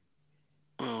Juggernaut.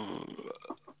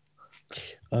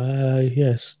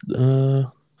 Yes.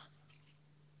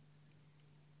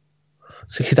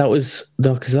 So that was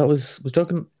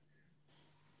Juggernaut.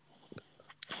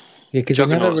 Yeah, because they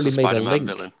never really made a link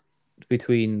villain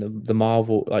between the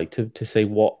Marvel, like to say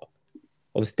what.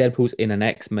 Obviously, Deadpool's in an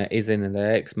X-Men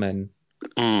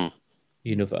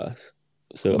universe.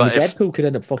 So Deadpool could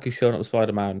end up fucking showing up with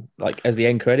Spider-Man, like as the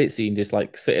end credit scene, just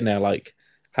like sitting there, like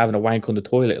having a wank on the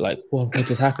toilet, like what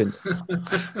just happened?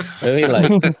 I mean, like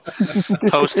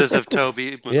posters of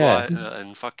Tobey Maguire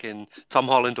and fucking Tom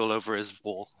Holland all over his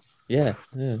wall. Yeah.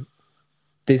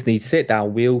 Disney, sit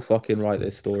down. We'll fucking write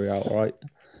this story out, all right?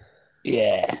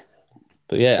 Yeah.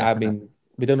 But yeah, I mean,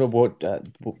 we don't know what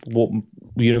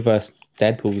universe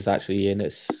Deadpool is actually in.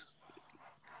 Is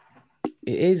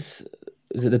it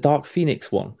the Dark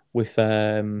Phoenix one with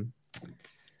Deadpool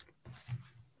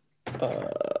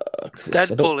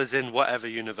is in whatever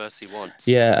universe he wants.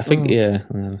 Yeah, I think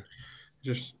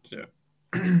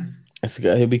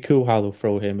it'd be cool how they'll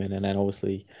throw him in, and then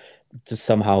obviously just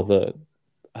somehow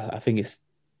I think it's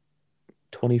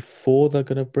 24 they're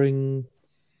gonna bring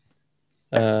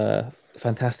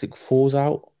Fantastic Fours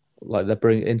out, like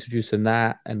they're introducing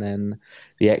that, and then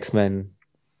the X-Men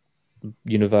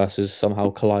universes somehow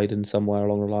colliding somewhere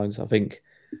along the lines. I think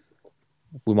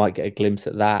we might get a glimpse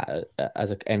at that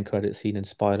as an end credit scene in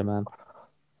Spider-Man.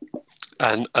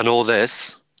 And all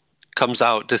this comes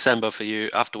out December for you.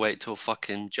 I have to wait till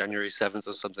fucking January 7th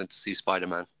or something to see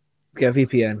Spider-Man. Get a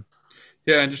VPN.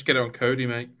 Yeah, and just get it on Cody,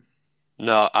 mate.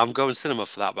 No, I'm going cinema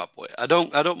for that bad boy. I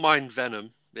don't mind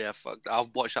Venom. Yeah, fuck. I'll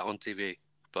watch that on TV.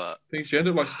 But Things you end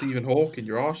up like Stephen Hawking.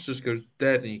 Your arse just goes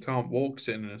dead, and you can't walk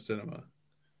sitting in a cinema.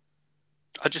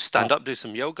 I just stand up, do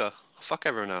some yoga. Fuck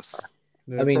everyone else.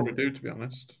 Yeah, I mean- probably do, to be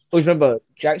honest. Always remember,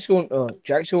 Jack's going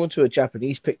to a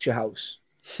Japanese picture house.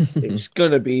 It's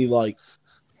gonna be like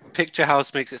Picture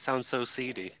House makes it sound so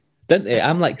seedy. Don't they?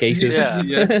 I'm like Gators.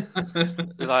 Yeah.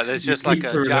 Like there's just like Peek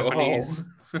a through little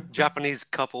Japanese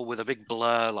couple with a big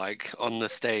blur like on the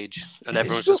stage, and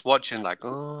everyone's just watching like,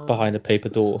 oh. Behind a paper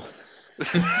door.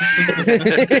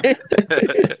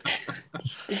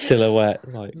 Silhouette.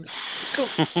 Like.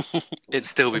 It'd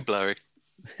still be blurry.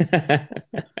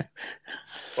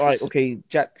 right, okay,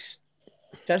 Jack's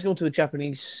going to a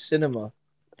Japanese cinema,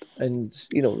 and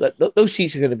you know those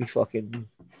seats are gonna be fucking.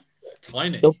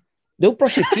 Tiny. Nope. They'll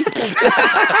brush your teeth.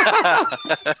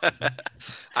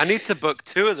 I need to book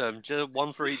 2 of them, just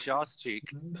one for each arse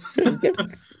cheek.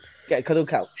 Get a cuddle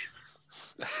couch.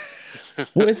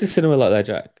 What is the cinema like there,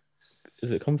 Jack?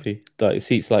 Is it comfy? Like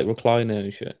seats like recliner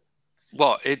and shit.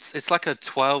 Well, it's like a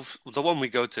 12. The one we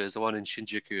go to is the one in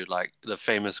Shinjuku, like the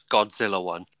famous Godzilla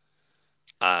one,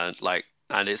 and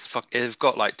it's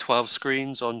got like 12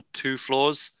 screens on 2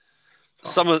 floors.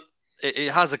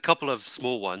 It has a couple of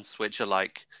small ones which are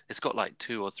like it's got like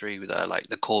 2 or 3 that are like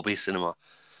the Corby Cinema,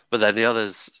 but then the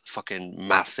others fucking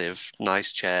massive,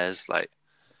 nice chairs. Like,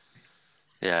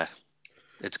 yeah,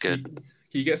 it's good. Can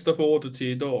you get stuff ordered to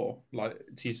your door, like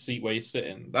to your seat where you're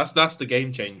sitting? That's the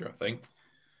game changer, I think.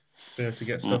 Being able to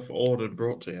get stuff ordered and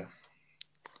brought to you.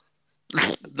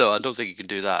 No, I don't think you can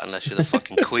do that unless you're the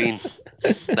fucking queen,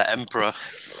 the emperor.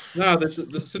 No,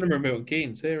 there's cinema in Milton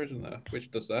Keynes here, isn't there?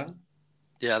 Which does that.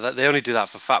 Yeah, they only do that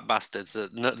for fat bastards.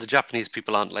 The Japanese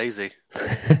people aren't lazy.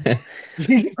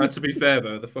 To be fair,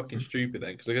 though, they're fucking stupid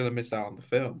then because they're going to miss out on the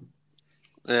film.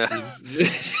 Yeah.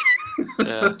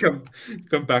 Yeah.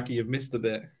 Come back and you've missed a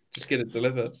bit. Just get it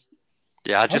delivered.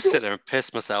 Yeah, I just sit there and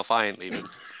piss myself. I ain't leaving.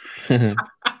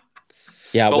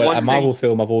 Yeah, But well, one a Marvel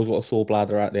film, I've always got a sore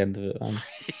bladder at the end of it.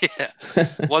 Yeah.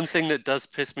 One thing that does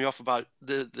piss me off about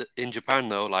the in Japan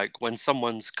though, like when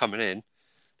someone's coming in,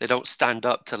 they don't stand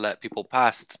up to let people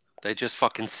past. They just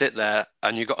fucking sit there,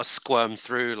 and you got to squirm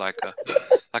through like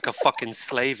a fucking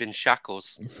slave in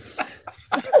shackles.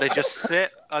 They just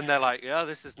sit, and they're like, "Yeah,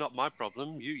 this is not my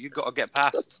problem. You got to get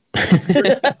past."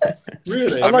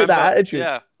 Really? I like that attitude.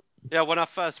 Yeah. When I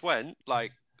first went,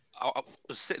 like I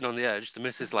was sitting on the edge. The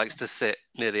missus likes to sit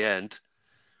near the end,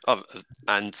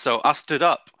 and so I stood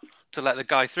up to let the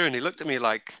guy through, and he looked at me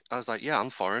like I was like, "Yeah, I'm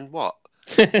foreign. What?"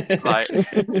 Like,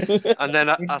 and then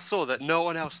I saw that no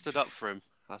one else stood up for him.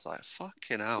 I was like,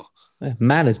 "Fucking hell,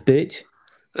 Manners, bitch."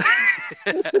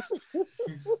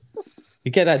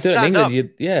 You get that. Do it in Stand England.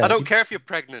 up. I don't care if you're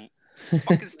pregnant. Just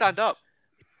fucking stand up."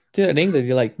 Do it in England.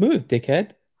 You're like, move,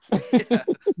 dickhead. Yeah.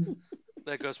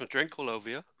 There goes my drink all over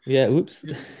you. Yeah. Oops.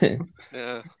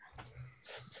 Yeah.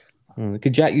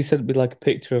 Because Jack, you said it'd be like a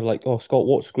picture of like, oh, Scott,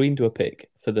 what screen do I pick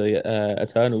for the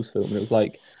Eternals film? And it was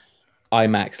like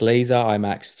IMAX laser,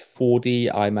 IMAX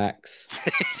 4D, IMAX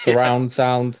surround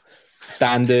sound,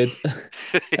 standard.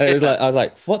 And it was like, I was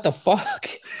like, what the fuck?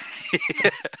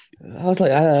 I was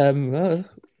like,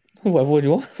 whatever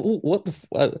you want. What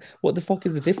the fuck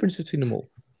is the difference between them all?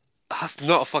 I've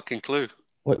not a fucking clue.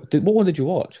 What one did you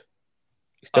watch?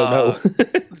 You don't know.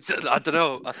 I don't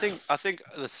know. I think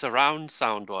the surround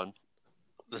sound one,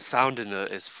 the sound in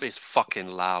it is fucking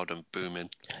loud and booming.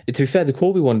 To be fair, the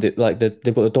Corby one, they've got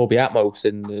the Dolby Atmos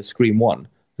in the Scream one.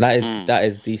 That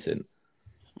is decent.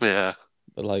 Yeah.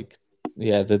 But like,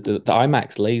 yeah, the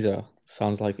IMAX laser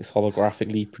sounds like it's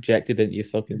holographically projected into your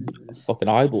fucking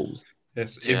eyeballs.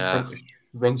 Yes, Yeah. it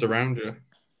runs around you.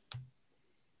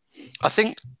 I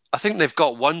think they've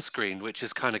got one screen which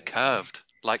is kind of curved,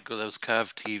 like those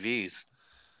curved TVs.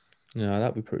 Yeah,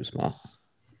 that'd be pretty smart.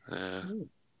 Yeah.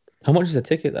 How much is a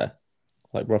ticket there?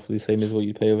 Like roughly the same as what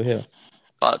you pay over here.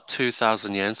 About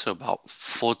 2,000 yen, so about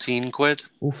 14 quid.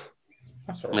 Oof.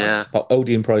 That's all right. Yeah. About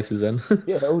Odeon prices then.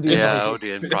 Yeah, Odeon. Yeah,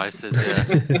 Odeon prices, yeah.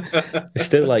 It's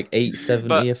still like $8.70,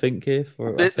 But I think, here.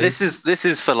 This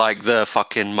is for like the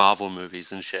fucking Marvel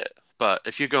movies and shit. But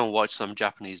if you go and watch some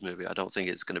Japanese movie, I don't think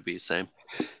it's going to be the same.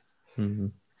 Mm-hmm.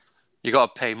 You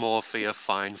got to pay more for your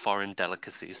fine foreign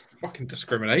delicacies. Fucking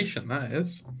discrimination, that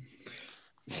is.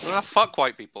 Fuck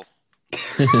white people.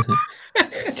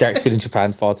 Jack's been in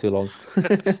Japan far too long.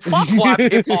 Fuck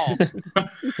white people.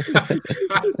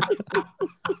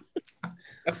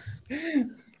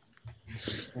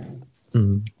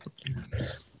 Mm.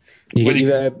 You When get you-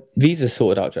 your visa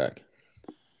sorted out, Jack?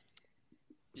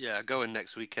 Yeah, going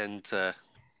next weekend to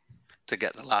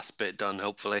get the last bit done.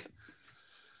 Hopefully,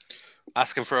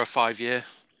 asking for a 5-year,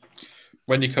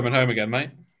 When you coming home again,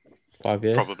 mate? 5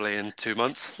 years. probably in 2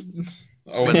 months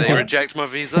Oh, when they my- reject my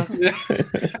visa.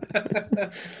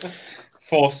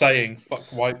 For saying "fuck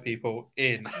white people"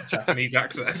 in Japanese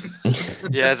accent.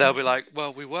 Yeah, they'll be like,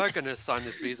 "Well, we were going to sign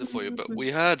this visa for you, but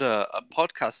we heard a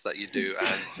podcast that you do,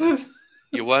 and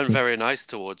you weren't very nice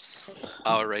towards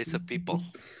our race of people."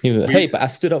 Hey, but I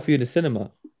stood up for you in the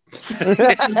cinema.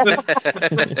 That's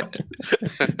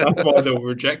why they'll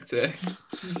reject it.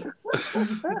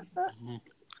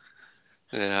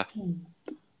 Yeah.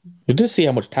 You just see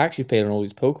how much tax you paid on all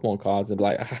these Pokemon cards and be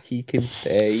like, he can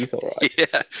stay, he's alright.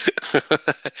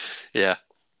 Yeah.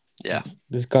 Yeah.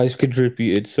 This guy's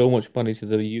contributed so much money to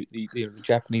the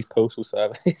Japanese postal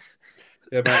service.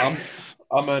 Yeah, mate,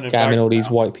 I'm earning Scamming bags all these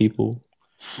now. white people.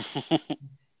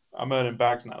 I'm earning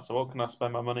bags now, so what can I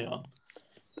spend my money on?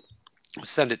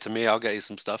 Send it to me. I'll get you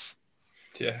some stuff.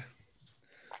 Yeah.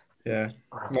 Yeah.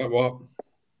 Like what?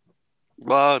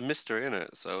 Well, mystery,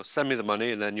 innit? So send me the money,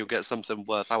 and then you'll get something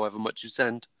worth however much you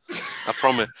send. I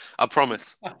promise. I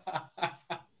promise.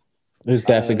 There's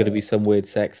definitely going to be some weird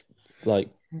sex, like,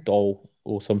 doll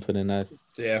or something in there.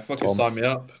 Yeah, fucking Tom. sign me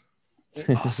up.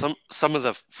 Oh, some of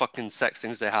the fucking sex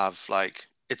things they have, like,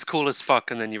 it's cool as fuck,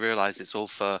 and then you realize it's all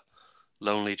for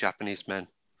lonely Japanese men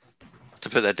to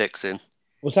put their dicks in.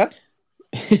 What's that?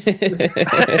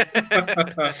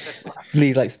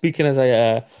 He's like, speaking as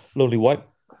a lonely white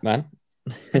man.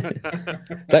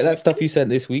 It's like that stuff you sent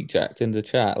this week, Jack, in the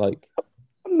chat, like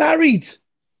I'm married.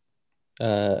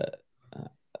 the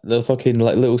fucking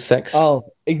like little sex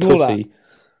Oh, ignore that. pussy.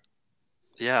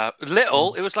 Yeah,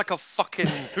 little. It was like a fucking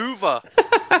Hoover.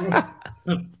 I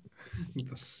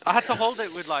had to hold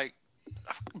it with like,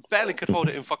 I barely could hold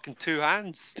it in fucking 2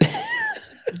 hands.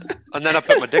 And then I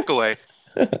put my dick away.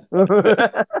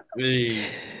 Hey.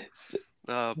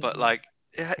 But like,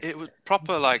 it was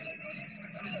proper like.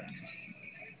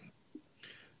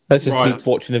 Let's just Right. keep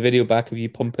watching a video back of you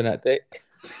pumping that dick.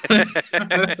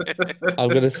 I'm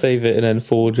gonna save it and then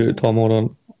forward it to Tom. Hold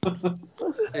on.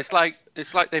 It's like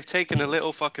they've taken a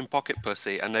little fucking pocket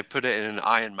pussy and they put it in an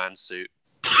Iron Man suit,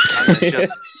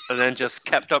 and then just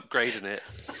kept upgrading it.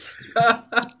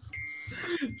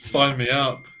 Sign me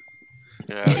up.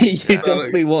 Yeah, You yeah.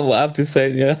 definitely want what I have to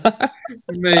say, yeah.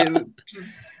 Mate,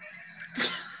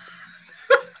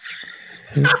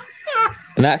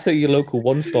 And that's at your local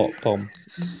one stop, Tom.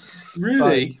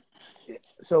 really?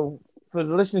 So, for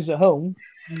the listeners at home,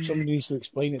 somebody needs to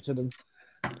explain it to them.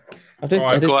 I just,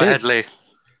 Alright, I just Go did. ahead, Lee.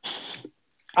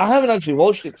 I haven't actually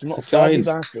watched it because I'm not a It's a bloody giant-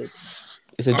 bastard.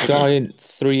 It's a Okay. giant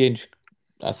 3-inch.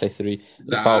 I say 3.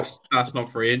 It's about That's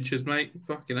not 3 inches, mate.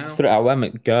 Fucking hell. I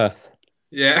went girth.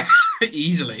 Yeah,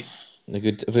 easily. A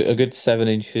good 7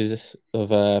 inches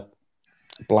of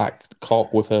black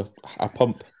cock with a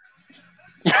pump.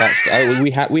 We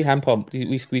hand pump.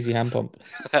 We squeeze the hand pump.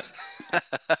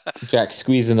 Jack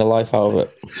squeezing the life out of it.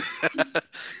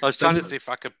 I was trying to see if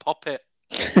I could pop it.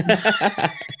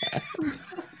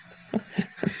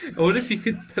 I wonder if you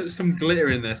could put some glitter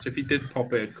in there, so if you did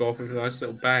pop it, it'd go off with a nice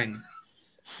little bang.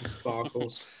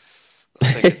 Sparkles.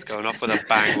 I think it's going off with a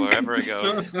bang wherever it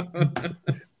goes.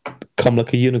 Come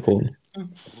like a unicorn.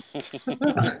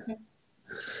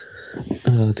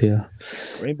 Oh dear.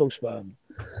 Rainbow sperm.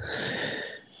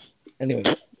 Anyway.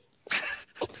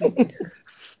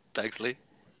 Thanks, Lee.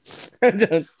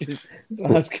 Don't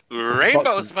ask.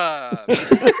 Rainbow sperm.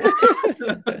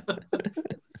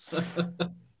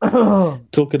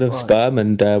 Talking of Right. sperm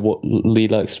and what Lee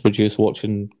likes to produce,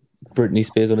 watching Britney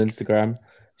Spears on Instagram.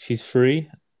 She's free.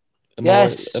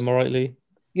 Yes. Am I right, Lee?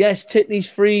 Yes,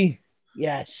 Titney's free.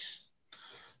 Yes.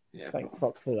 Yeah, Thank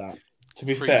fuck for that. to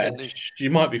be Free fair, Titney. she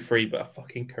might be free, but her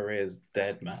fucking career's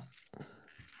dead, man.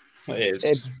 It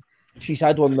is. She's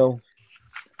had one though.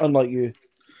 Unlike you.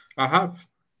 I have,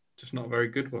 just not a very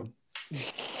good one.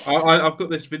 I've got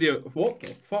this video. What the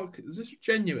fuck? Is this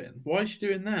genuine? Why is she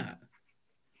doing that?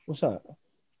 What's that?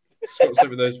 Scott sent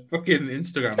me those fucking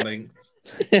Instagram links.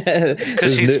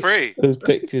 Because she's free. Those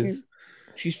pictures.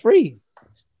 She's free.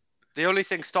 The only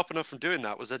thing stopping her from doing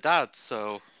that was her dad.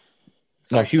 So.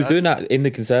 No, she was Dad. doing that in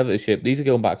the conservatorship. These are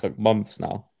going back like months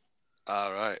now.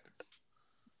 All right.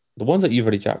 The ones that you've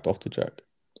already jacked off to Jack.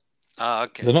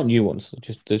 Okay. They're not new ones. I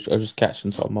just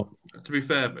catching some up. To be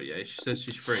fair, but yeah, she says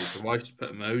she's free. So why she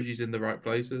put emojis in the right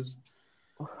places?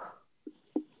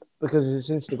 because it's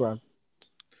Instagram.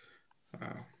 Oh.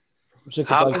 I'm sick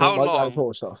of How like, don't like long? that sort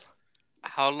of stuff.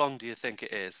 How long do you think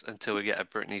it is until we get a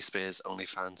Britney Spears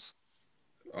OnlyFans?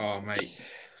 Oh, mate.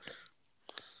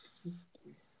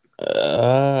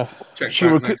 Check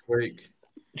She'll back next week.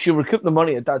 She'll recoup the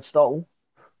money her dad stole,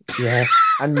 yeah.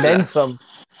 and then Yeah. some.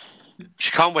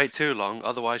 She can't wait too long,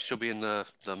 otherwise she'll be in the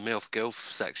MILF GILF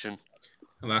section.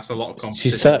 And that's a lot of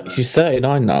competition. She's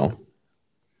 39 now.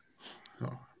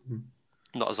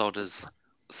 Not as old as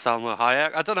Salma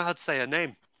Hayek. I don't know how to say her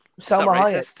name. Salma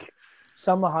that Hayek. racist?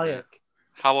 Salma Hayek.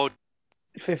 How old?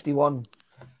 51.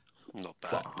 Not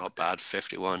bad. Not bad.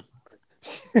 51.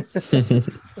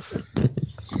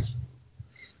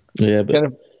 Yeah,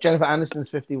 but Jennifer Aniston's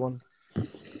 51.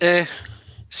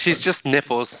 She's just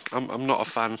nipples. I'm not a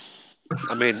fan.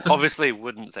 I mean, obviously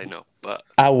wouldn't say no, but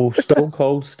I will stone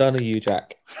cold stunner you,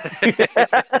 Jack.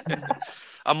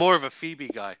 I'm more of a Phoebe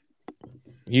guy.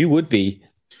 You would be.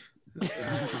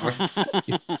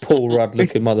 You Paul Rudd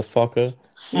looking motherfucker.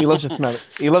 He loves a smelly.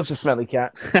 He loves a smelly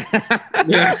cat.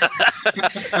 Yeah.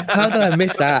 How did I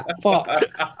miss that? Fuck.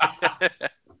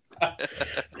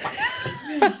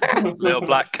 Little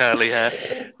black curly hair.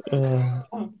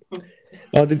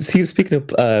 Speaking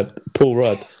of Paul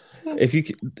Rudd, if you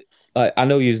could, I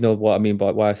know you know what I mean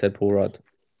by why I said Paul Rudd.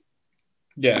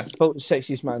 Yeah. Both the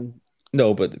sexiest man.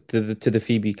 No, but to the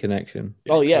Phoebe connection.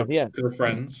 Oh yeah, yeah. Good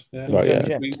friends. Yeah. Right, yeah.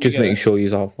 Yeah. Just making sure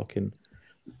he's all fucking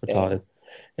retarded.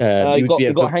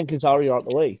 You got Hank Azaria out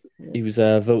the way. He was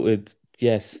voted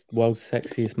world's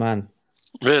sexiest man.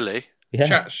 Really? Yeah,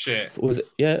 Chat shit. was it?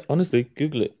 Yeah, honestly,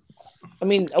 Google it. I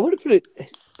mean, I would have put it.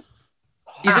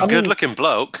 He's a I mean, good-looking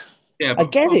bloke. Yeah, I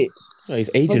get it. Oh, he's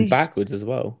aging he's- backwards as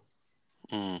well.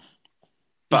 Mm.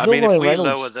 But I no mean, Ryan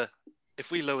Reynolds.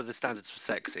 if we lower the standards for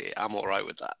sexy, I'm all right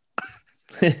with that.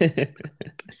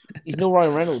 He's no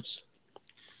Ryan Reynolds.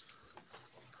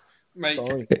 Mate,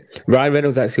 Sorry. Ryan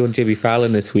Reynolds actually on Jimmy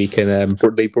Fallon this week, and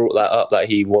they brought that up that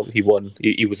he won. He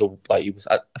was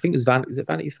I think it was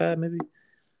Vanity Fair maybe.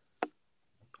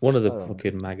 One of the Oh.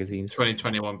 fucking magazines.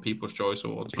 2021 People's Choice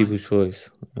Awards. People's Choice.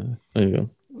 There you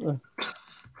go.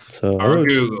 So I Power don't,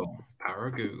 Google.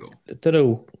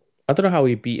 I don't know how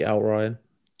he beat out Ryan.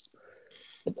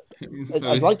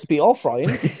 I'd like to be off Ryan.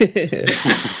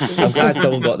 I'm glad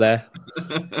someone got there.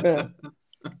 Yeah.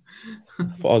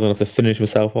 Thought I was gonna have to finish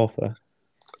myself off there.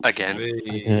 Again.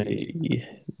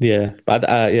 Yeah, but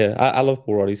I love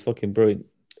Paul Rudd. He's fucking brilliant.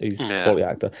 He's a quality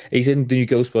actor. He's in the new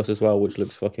Ghostbusters as well, which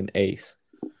looks fucking ace.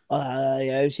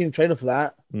 Yeah, I've seen a trailer for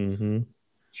that. Mm-hmm.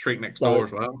 Shrink Next Door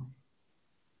as well.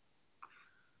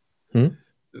 The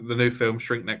new film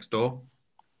Shrink Next Door.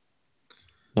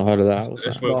 Not heard of that. What's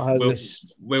It's that?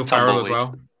 Will Ferrell as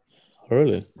well. Oh,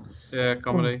 really? Yeah,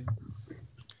 comedy.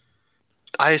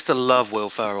 I used to love Will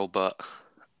Ferrell, but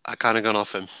I kind of gone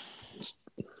off him.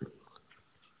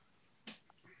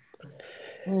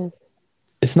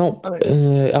 It's not.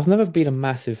 I've never been a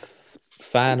massive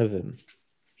fan of him.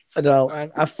 I don't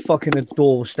know. I fucking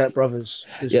adore Step Brothers.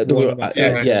 Yeah,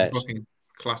 It's fucking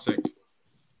classic.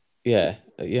 Yeah.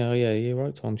 You're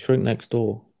right, Tom. Shrink Next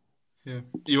Door. Yeah.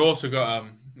 You also got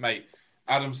mate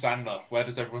Adam Sandler. Where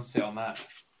does everyone sit on that?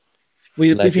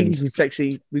 We think he's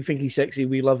sexy. We think he's sexy.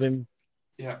 We love him.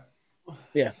 Yeah.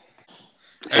 Yeah.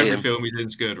 Every film he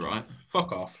did's good, right?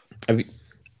 Fuck off. Have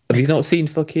you not seen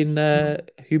fucking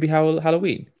Hubie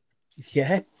Halloween?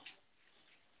 Yeah.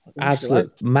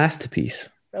 Absolute masterpiece.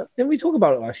 Didn't we talk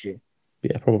about it last year?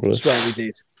 Yeah, probably. I swear we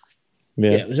did.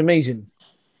 Yeah. It was amazing.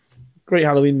 Great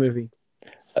Halloween movie.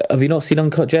 Have you not seen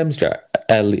Uncut Gems, Jack?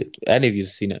 Elliot? Any of you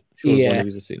have seen it? Sure, Yeah. one of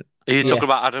you have seen it. Are you talking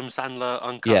about Adam Sandler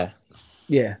Uncut? Yeah.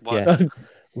 Yeah. What?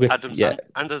 Yeah.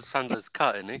 Adam Sandler's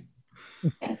cut, isn't he?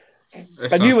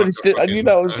 I knew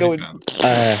that was going.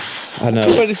 I know.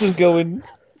 Where this is going.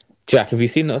 Jack, have you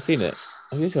seen it? I've seen it.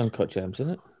 Have you seen Uncut Gems,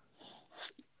 isn't it?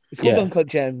 It's called Uncut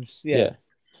Gems. Yeah.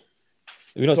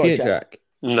 Have you not Sorry, seen it, Jack?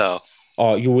 No.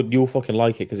 Oh, you'll fucking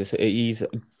like it because he's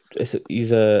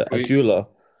a jeweler.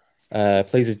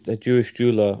 Plays a Jewish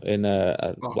jeweler in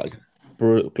like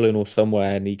Brooklyn or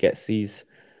somewhere, and he gets these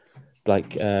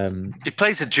like he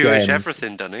plays a Jewish gems.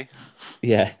 everything, doesn't he?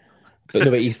 Yeah,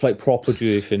 but he's like proper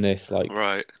Jewish in this, like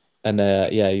right. And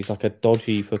he's like a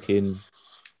dodgy fucking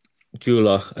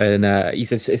jeweler, and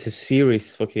it's a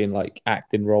serious fucking like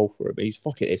acting role for him.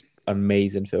 It's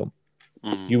amazing film.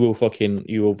 You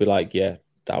will be like, yeah,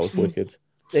 that was wicked.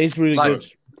 It's really good.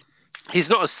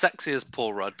 He's not as sexy as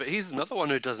Paul Rudd, but he's another one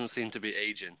who doesn't seem to be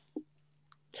aging.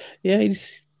 Yeah, he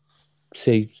just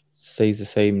stays the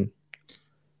same.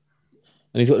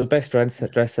 And he's got the best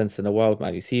dress sense in the world,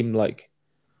 man. You see him like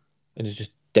in his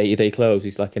just day-to-day clothes.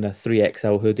 He's like in a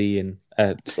 3XL hoodie and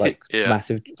Yeah.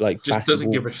 massive like Just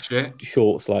doesn't basketball give a shit.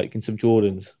 shorts, like and some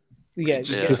Jordans. Yeah, Yeah.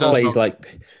 just Just Does plays not-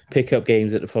 like pickup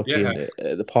games at the fucking Yeah.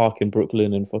 at the park in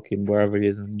Brooklyn and fucking wherever he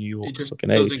is in New York. He just Fucking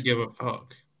doesn't ace. give a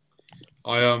fuck.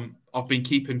 I've been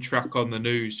keeping track on the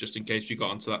news just in case we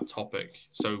got onto that topic.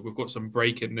 So we've got some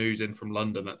breaking news in from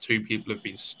London that 2 people have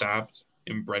been stabbed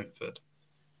in Brentford.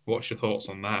 What's your thoughts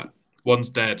on that? One's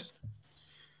dead,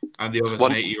 and the other's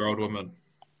One- an 80-year-old woman.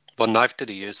 What knife did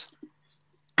he use?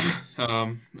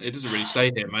 It doesn't really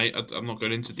say here, mate. I'm not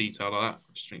going into detail of that.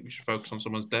 I just think we should focus on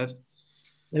someone's dead.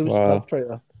 it was Wow. a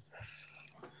perpetrator.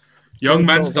 Young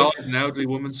man's Motivation. died, and elderly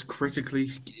woman's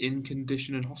critically in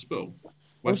condition in hospital.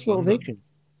 What's West London. motivation?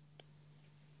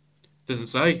 Doesn't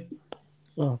say.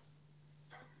 Oh.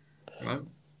 No.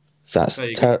 That's There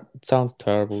you go. sounds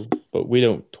terrible, but we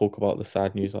don't talk about the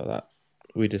sad news like that.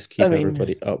 We just keep I mean-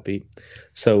 everybody upbeat.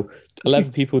 So,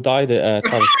 11 people died at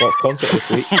Travis Scott's concert this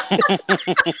week.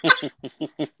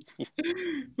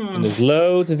 And there's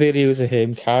loads of videos of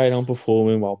him carrying on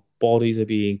performing while bodies are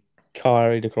being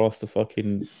carried across the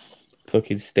fucking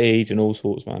stage and all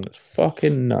sorts, man. It's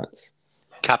fucking nuts.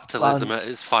 Capitalism at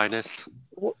its finest.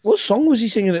 What song was he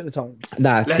singing at the time?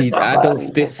 Nah, see, I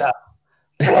don't. This.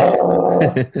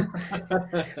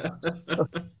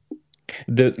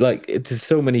 There's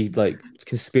so many like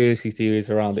conspiracy theories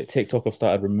around it. TikTok have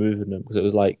started removing them because it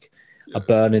was like a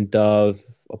burning dove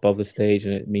above the stage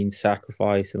and it means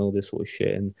sacrifice and all this sort of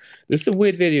shit. And there's some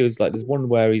weird videos. Like there's one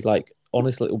where he's like on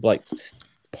this little like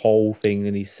pole thing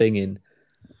and he's singing,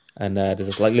 and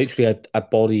there's like literally a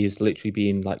body is literally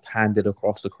being like handed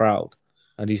across the crowd,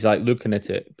 and he's like looking at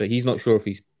it, but he's not sure if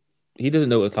he doesn't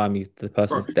know at the time the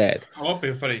person's dead. I'm not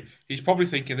being funny. He's probably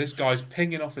thinking this guy's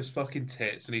pinging off his fucking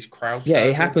tits and he's crowd. Yeah,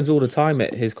 it surfing. happens all the time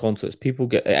at his concerts. People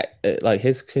get like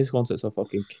his concerts are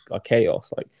fucking like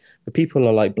chaos. Like the people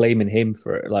are like blaming him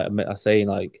for it. Like are saying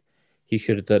like he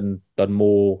should have done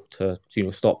more to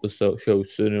stop the show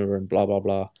sooner and blah blah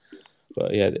blah.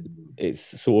 But yeah,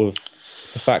 it's sort of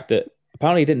the fact that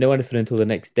apparently he didn't know anything until the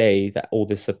next day that all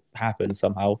this had happened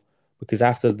somehow. Because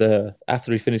after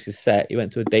he finished his set, he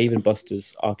went to a Dave and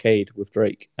Buster's arcade with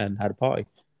Drake and had a party.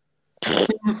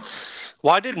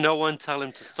 Why did no one tell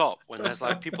him to stop when there's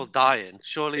like people dying?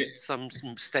 Surely some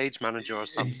stage manager or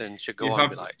something should go You on have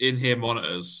and be like, in-ear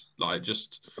monitors, like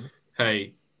just,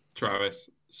 hey, Travis,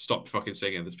 stop fucking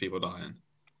singing. There's people dying.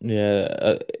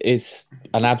 Yeah, it's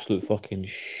an absolute fucking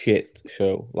shit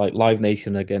show. Like Live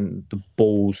Nation again, the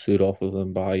balls sued off of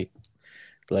them by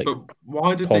like But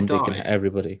why did Tom, they Dick, and die?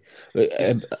 everybody.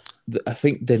 I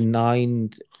think the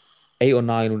 8 or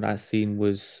 9 on that scene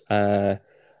was heart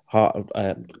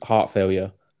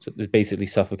failure. So they basically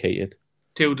suffocated.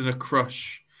 Killed in a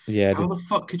crush. Yeah, How the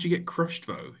fuck could you get crushed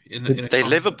though? In a they concert?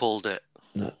 Liverpooled it.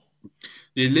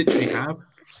 They literally have.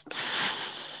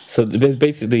 so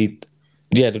basically,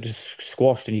 yeah, they're just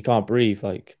squashed and you can't breathe.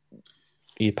 Like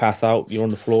you pass out, you're on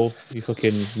the floor. You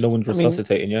fucking no one's I mean-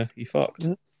 resuscitating you. You fucked.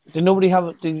 Did nobody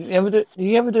have? Did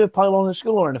you ever do a pylon at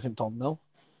school or anything, Tom? No.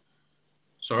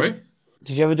 Sorry.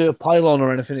 Did you ever do a pylon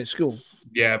or anything at school?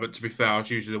 Yeah, but to be fair, I was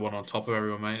usually the one on top of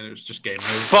everyone, mate, and it was just game over.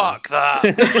 Fuck that.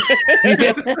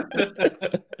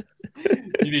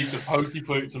 You need the pokey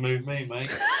flute to move me,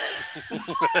 mate.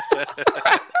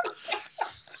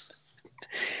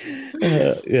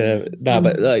 Yeah,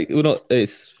 but like we're not.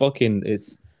 It's fucking.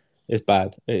 It's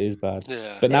bad. It is bad.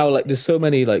 Yeah. But now, like, there's so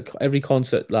many. Like every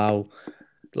concert now,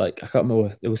 like I can't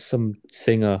remember. There was some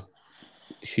singer.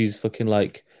 She's fucking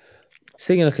like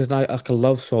singing like a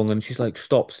love song, and she's like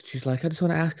stops. She's like, I just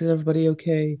want to ask, is everybody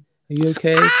okay? Are you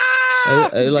okay?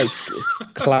 Like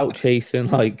clout chasing,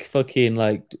 like fucking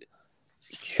like.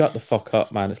 Shut the fuck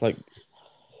up, man. It's like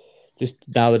just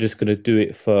now they're just gonna do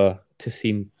it to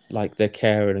seem like they're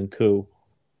caring and cool.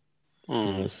 You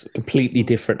know, it's a completely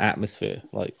different atmosphere.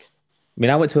 Like, I mean,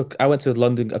 I went to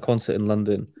London, a concert in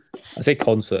London. I say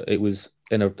concert, it was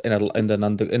in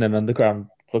an underground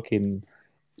fucking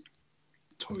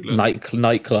Toilet.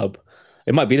 nightclub.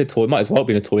 It might be the toilet. Might as well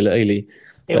be in a toilet, Ailey.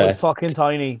 It was fucking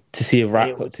tiny. To see a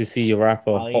rapper,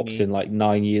 tiny. hops in like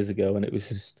 9 years ago, and it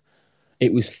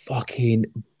was fucking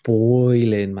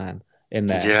boiling, man, in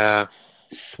there. Yeah.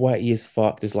 Sweaty as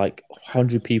fuck. There's like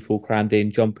 100 people crammed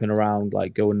in, jumping around,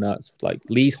 like going nuts. Like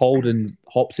Lee's holding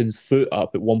Hobson's foot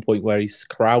up at one point where he's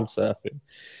crowd surfing.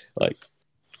 Like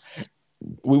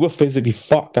we were physically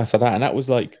fucked after that, and that was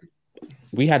like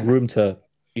we had room to,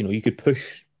 you could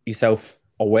push yourself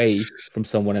away from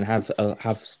someone and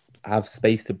have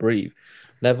space to breathe.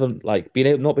 Never like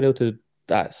not being able to.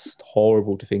 That's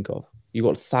horrible to think of. You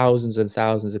got thousands and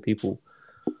thousands of people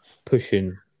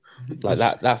pushing like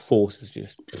that. That force is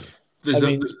just. There's I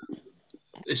mean,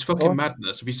 It's fucking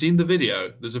madness. Have you seen the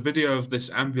video? There's a video of this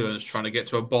ambulance trying to get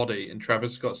to a body, and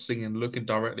Travis Scott singing, looking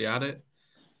directly at it.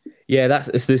 Yeah,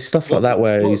 there's stuff like that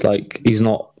where he's like, he's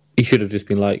not. He should have just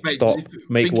been like, Mate, stop,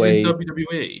 make think way. he's in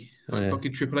WWE. Like, Yeah.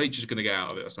 fucking Triple H is going to get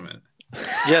out of it or something.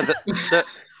 Yeah,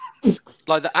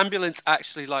 like the ambulance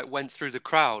actually like went through the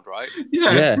crowd, right?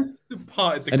 Yeah.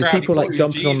 Parted the And there's crowd. people He like thought he was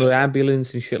jumping on the Jesus.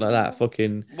 ambulance and shit like that.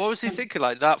 Fucking What was he thinking?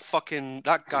 Like that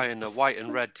guy in the white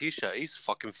and red t-shirt. He's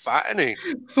fucking fat, isn't he?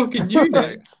 Fucking unit.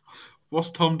 Like, What's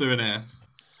Tom doing here?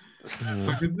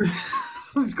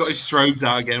 He's got his strobes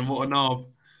out again. What a knob.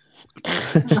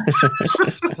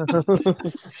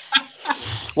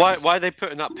 why are they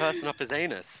putting that person up his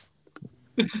anus?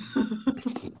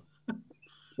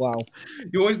 Wow.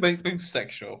 You always make things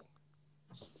sexual.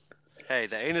 Hey,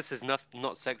 the anus is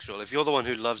not sexual. If you're the one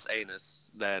who loves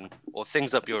anus, then or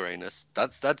things up your anus,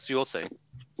 that's your thing.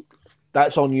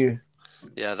 That's on you.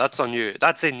 Yeah, that's on you.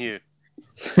 That's in you.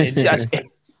 That's it.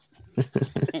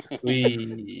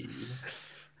 We.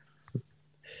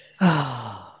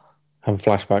 having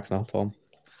flashbacks now, Tom.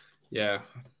 Yeah.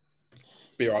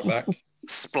 Be right back.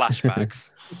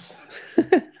 Splashbacks.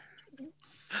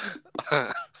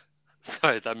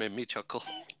 Sorry, that made me chuckle.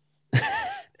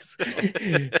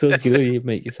 So it's good you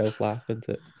make yourself laugh, isn't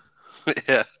it?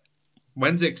 Yeah,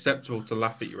 When's it acceptable to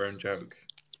laugh at your own joke?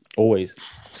 Always.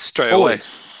 straight away.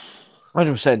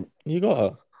 100%. You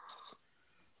gotta.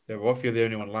 Yeah, what if you're the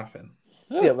only one laughing?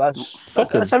 Yeah,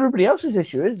 Fuck 'em. that's everybody else's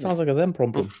issue, isn't Sounds like a them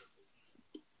problem.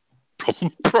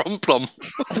 Plum.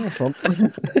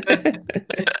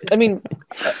 it? I mean,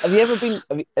 have you ever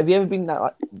been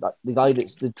that the guy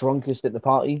that's the drunkest at the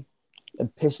party and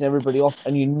pissing everybody off,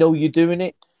 and you know you're doing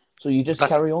it, so you just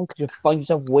That's- carry on because you find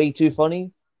yourself way too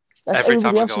funny? That's Every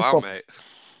time I everybody go else's out, problem. mate.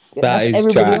 Yeah, That that's is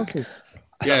everybody Jack. else's.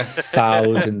 Yeah.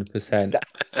 1,000%.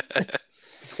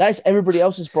 That's everybody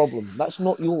else's problem. That's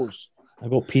not yours. I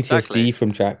got PTSD Exactly.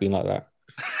 from Jack being like that.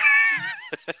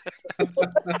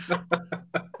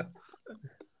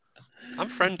 I'm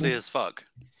friendly as fuck.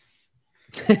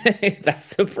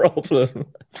 That's the problem.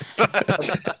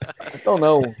 I don't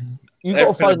know. You've got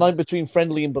a fine line between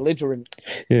friendly and belligerent.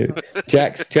 Yeah.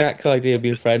 Jack's idea of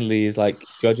being friendly is like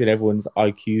judging everyone's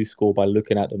IQ score by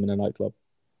looking at them in a nightclub.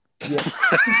 Yeah.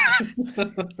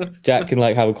 Jack can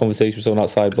like have a conversation with someone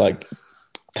outside, like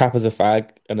tap as a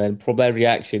fag, and then from their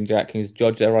reaction, Jack can just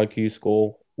judge their IQ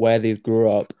score, where they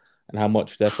grew up, and how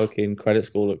much their fucking credit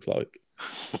score looks like,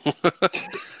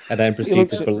 and then proceed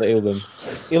looks to at- belittle them.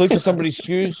 He looks at somebody's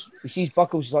shoes. He sees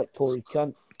buckles. He's like, Tory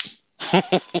cunt.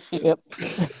 Yep.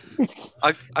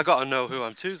 I gotta know who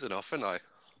I'm choosing off, ain't I?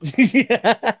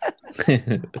 Yeah.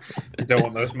 You don't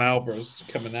want those Marlboros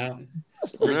coming out.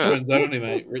 Yeah. Richmond's only,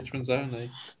 mate. Richmond's only.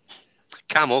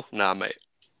 Camel? Nah, mate.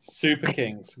 Super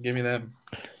Kings. Give me them.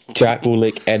 Jack will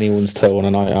lick anyone's toe on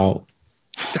a night out.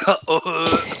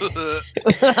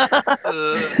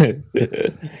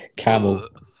 Camel.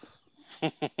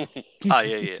 Ah,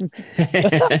 yeah.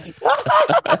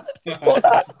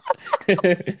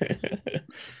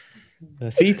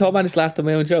 See, Tom, I just laughed at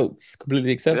my own jokes. It's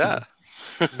completely acceptable.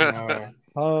 Yeah.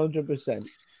 100%.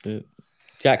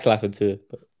 Jack's laughing too,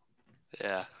 but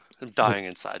Yeah. I'm dying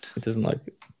inside. it doesn't like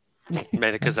it.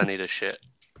 Mainly because I need a shit.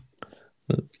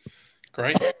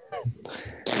 Great.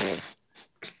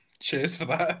 Cheers for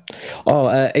that.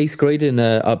 Oh, Ace Grading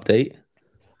update.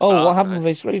 Oh, Ah, what happened with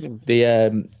nice. Ace Raiden? They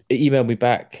emailed me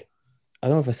back. I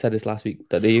don't know if I said this last week,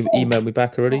 that they emailed me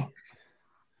back already.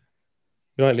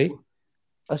 You right, Lee?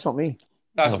 That's not me.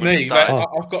 That's Someone me. just Mate, died.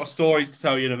 I've got a story to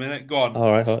tell you in a minute. Go on.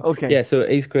 All right. all right. Okay. Yeah, so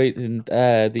Ace Grading,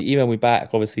 they emailed me back.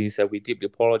 Obviously, he said, we deeply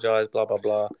apologize, blah, blah,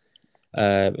 blah.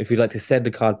 If you'd like to send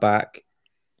the card back,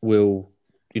 we'll,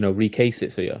 recase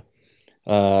it for you.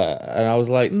 And I was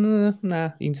like, nah,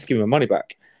 you can just give me my money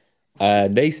back.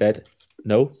 They said,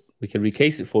 no, we can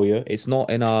recase it for you. It's not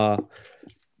in our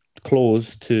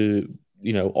clause to,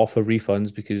 offer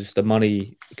refunds because the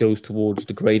money goes towards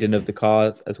the grading of the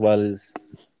card as well as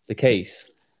the case.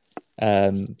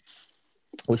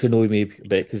 Which annoyed me a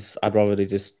bit because I'd rather they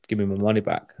just give me my money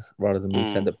back rather than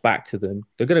me send it back to them.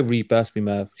 They're going to reimburse me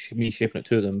me shipping it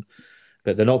to them,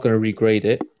 but they're not going to regrade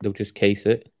it. They'll just case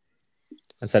it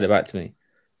and send it back to me,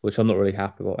 which I'm not really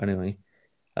happy about anyway.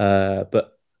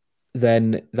 But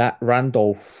then that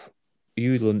Randolph,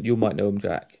 you might know him,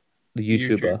 Jack, the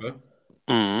YouTuber.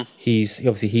 Mm.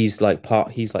 He's like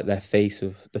their face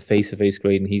of Ace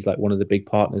Grade, and he's like one of the big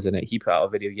partners in it. He put out a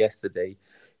video yesterday,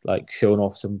 like showing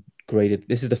off some graded.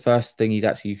 This is the first thing he's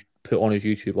actually put on his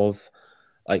YouTube of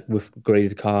like with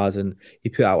graded cards, and he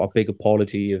put out a big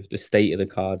apology of the state of the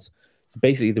cards. So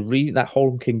basically, the reason that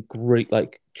Holm King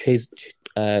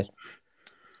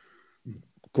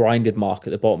grinded mark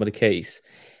at the bottom of the case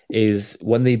is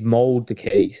when they mold the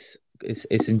case, it's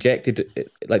injected,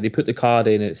 like they put the card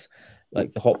in, it's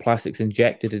like the hot plastic's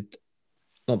injected,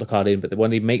 not the card in, but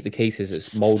when they make the cases,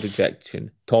 it's mold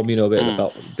injection. Tom, you know a bit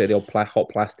about the hot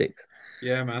plastics.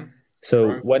 Yeah, man. So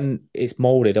Right. when it's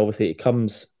molded, obviously it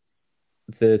comes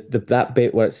that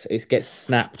bit where it gets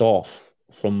snapped off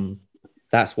from.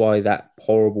 That's why that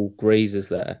horrible graze is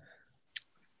there.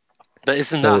 But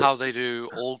isn't So- that how they do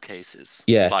all cases?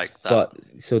 Yeah, Like that. but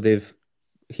so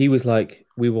he was like,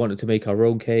 we wanted to make our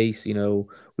own case, you know,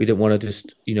 we didn't want to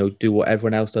just, you know, do what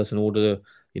everyone else does and order,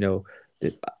 you know,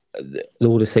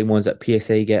 all the same ones that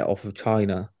PSA get off of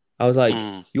China. I was like,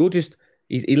 you're just,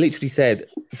 he literally said,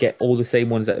 get all the same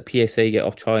ones that the PSA get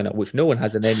off China, which no one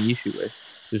has any issue with.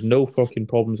 There's no fucking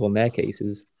problems on their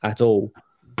cases at all.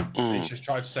 They just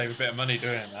tried to save a bit of money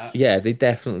doing that. Yeah, they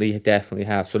definitely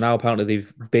have. So now apparently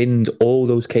they've binned all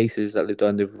those cases that they've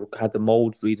done. They've had the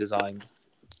molds redesigned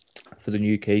for the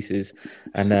new cases,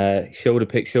 and showed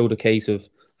a case of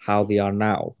how they are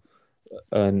now,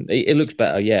 and it looks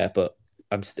better. Yeah, but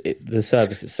the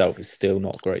service itself is still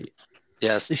not great.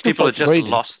 Yes, It's still people have just frustrating.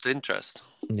 lost interest.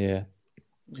 Yeah,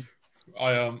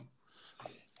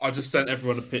 I just sent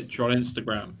everyone a picture on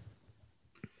Instagram.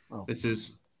 Oh. This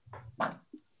is,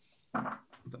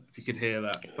 if you could hear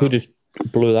that. who just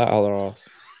blew that out of their arse?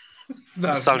 It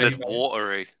That's sounded me.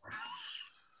 watery.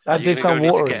 That did sound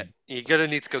watery. You're gonna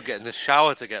need to go get in the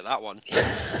shower to get that one.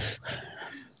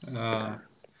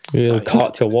 You'll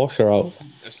cut your washer out.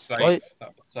 It's safe. Right. That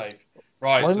was safe.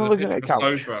 Right. Why So am I the looking picture at of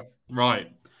a the couch? sofa.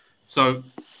 Right. So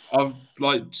I've,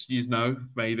 like you know,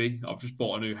 maybe I've just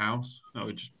bought a new house. No,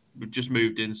 we just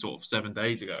moved in sort of 7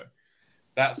 days ago.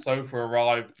 That sofa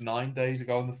arrived 9 days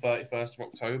ago on the 31st of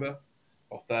October,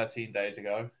 or 13 days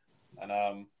ago.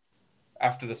 And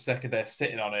after the second day of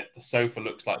sitting on it, the sofa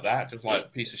looks like that, just like a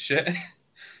piece of shit.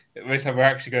 It looks like we're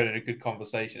actually going in a good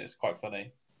conversation. It's quite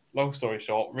funny. Long story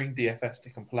short, ring DFS to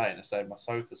complain and say my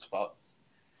sofa's fucked.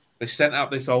 They sent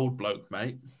out this old bloke,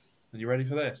 mate. Are you ready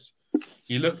for this?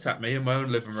 He looked at me in my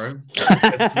own living room. And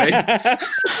said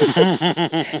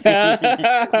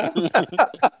to me,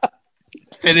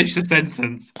 finish the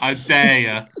sentence. I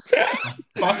dare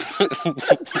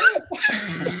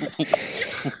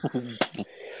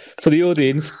For the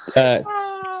audience,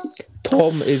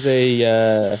 Tom is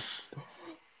a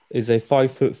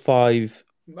 5'5"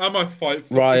 I might fight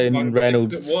Ryan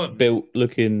Reynolds 6'1". built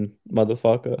looking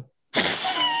motherfucker.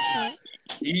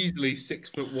 Easily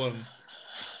 6'1".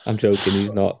 I'm joking.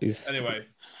 He's not. He's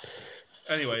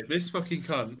Anyway, this fucking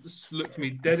cunt looked me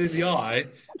dead in the eye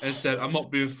and said, "I'm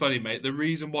not being funny, mate. The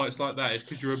reason why it's like that is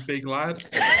because you're a big lad."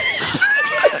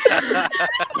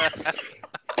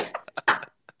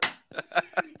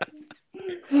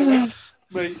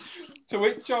 Mate, to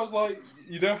which I was like,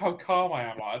 you know how calm I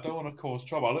am. Like, I don't want to cause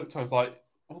trouble. I looked at him, I was like,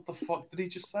 what the fuck did he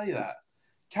just say that?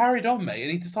 Carried on, mate,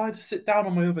 and he decided to sit down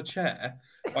on my other chair,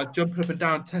 like jumping up and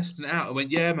down, testing it out. I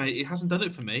went, yeah, mate, he hasn't done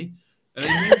it for me. And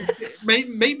he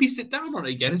made me sit down on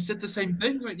it again and said the same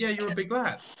thing. I went, yeah, you're a big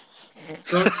lad.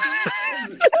 So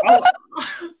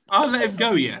I'll let him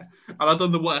go, yeah. And I've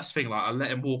done the worst thing, like I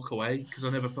let him walk away because I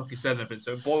never fucking said anything.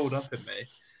 So it boiled up in me.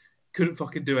 Couldn't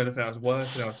fucking do anything. I was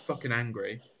working. I was fucking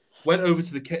angry. Went over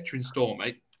to the Kettering store,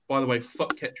 mate. By the way,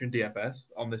 fuck Kettering DFS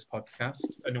on this podcast.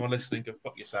 Anyone listening, go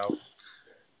fuck yourself.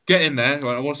 Get in there.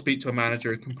 I want to speak to a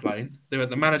manager and complain. They went,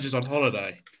 the manager's on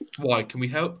holiday. Why? Can we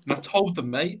help? And I told them,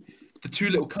 mate. The two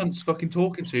little cunts fucking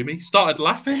talking to me started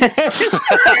laughing.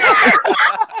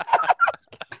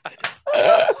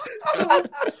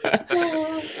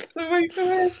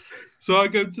 So I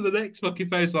go to the next fucking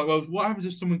phase, like, well, what happens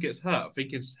if someone gets hurt? I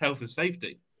think it's health and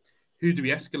safety. Who do we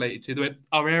escalate it to? They went,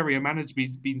 our area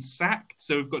manager's been sacked,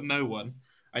 so we've got no one,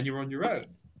 and you're on your own.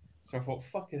 So I thought,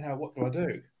 fucking hell, what do I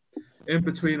do? In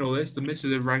between all this, the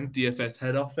missus had rang DFS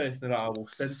head office. They're like, I will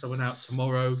send someone out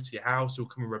tomorrow to your house who'll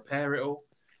come and repair it all.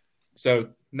 So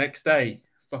next day,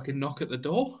 fucking knock at the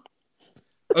door.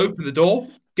 Open the door.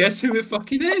 Guess who it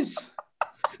fucking is?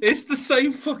 It's the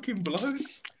same fucking bloke.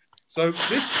 So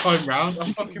this time round,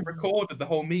 I fucking recorded the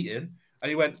whole meeting, and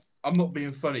he went, I'm not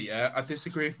being funny, yeah? I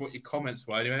disagree with what your comments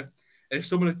were. And he went, if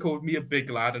someone had called me a big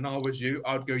lad and I was you,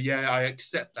 I'd go, yeah, I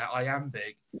accept that. I am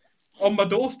big. On my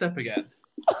doorstep again.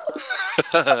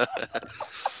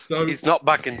 So He's not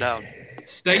backing down.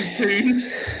 stay tuned.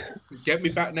 Get me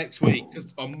back next week,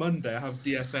 because on Monday I have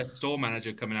DFS store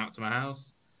manager coming out to my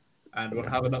house, and we'll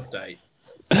have an update.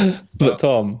 But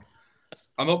Tom,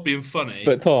 I'm not being funny.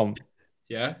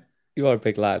 Yeah, you are a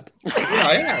big lad. yeah,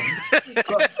 I am.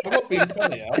 But I'm not being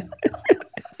funny.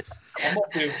 I'm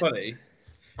not being funny.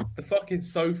 The fucking fucking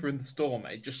sofa in the store,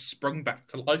 mate, just sprung back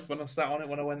to life when I sat on it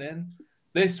when I went in.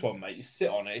 This one, mate, you sit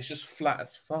on it, it's just flat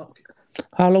as fuck.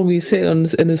 How long were you sitting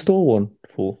in the store one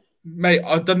for? Mate,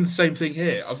 I've done the same thing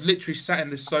here. I've literally sat in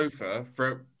this sofa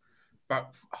for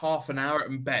about half an hour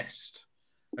at best.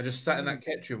 I just sat in that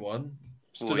Ketria one.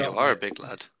 Oh, you are a big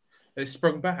lad. And it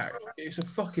sprung back. It's a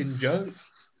fucking joke.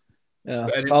 Yeah.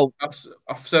 And Oh, I've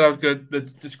said I was good. The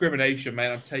discrimination,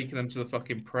 man. I'm taking them to the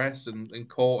fucking press and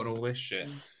court and all this shit.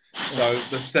 So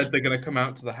they've said they're going to come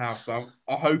out to the house. So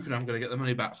I'm hoping I'm going to get the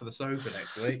money back for the sofa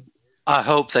next week. I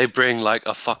hope they bring like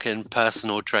a fucking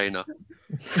personal trainer.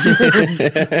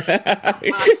 Yeah,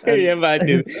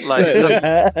 imagine. Like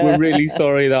We're really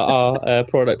sorry that our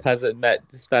product hasn't met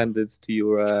the standards to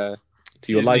your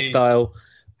lifestyle.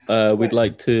 We'd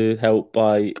like to help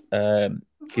by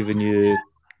giving you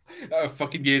A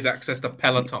fucking year's access to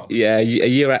Peloton. a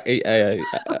year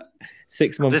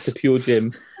 6 months to Pure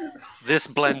Gym. this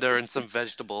blender and some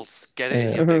vegetables. Get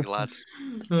it, you big lad.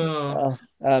 Oh.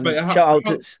 shout out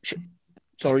to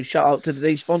shout out to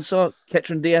today's sponsor,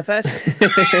 Ketron DFS.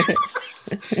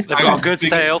 They've got a good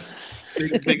sale.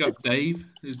 Big up Dave.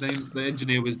 His name, the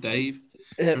engineer was Dave.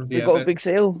 They've got a big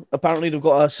sale. Apparently, they've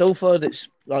got a sofa that's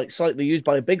like slightly used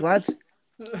by a big lad.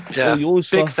 Yeah, yours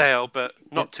big for- sale, but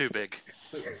not too big.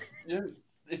 Yeah,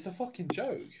 it's a fucking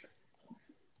joke.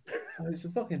 It's a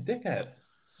fucking dickhead.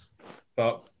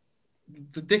 But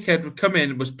the dickhead would come in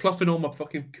and was pluffing all my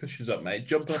fucking cushions up, mate,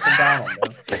 jumping up and down on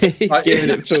them. He's giving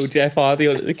it Phil Jeff Hardy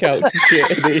on the couch and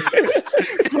shit. isn't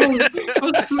he?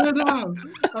 I swear down.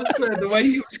 I swear the way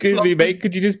you. Excuse me, mate.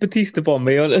 Could you just Batista bomb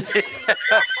me on it?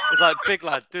 It's like, big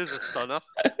lad, do the stunner.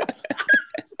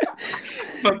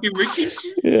 Fucking Ricky.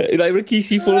 Yeah, like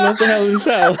Rikishi falling off the Hell in a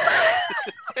Cell.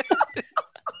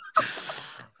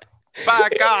 By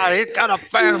God, he's got a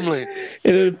family.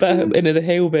 Into the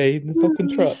hail bay in the fucking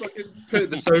truck. Fucking put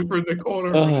the sofa in the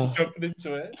corner and jumping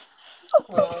into it.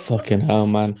 Fucking hell,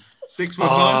 man.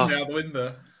 619 now the window.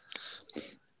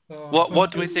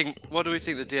 What do we think? What do we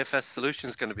think the DFS solution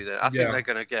is going to be there? I think they're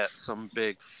going to get some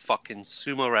big fucking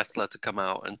sumo wrestler to come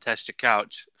out and test your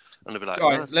couch, and they'll be like, All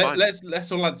 "Oh, right, that's fine."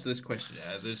 let's all answer this question.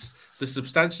 Yeah, there's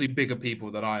substantially bigger people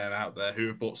than I am out there who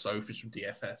have bought sofas from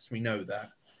DFS. We know that.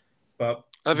 But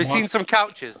Have you seen some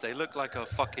couches? They look like a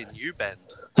fucking U-bend.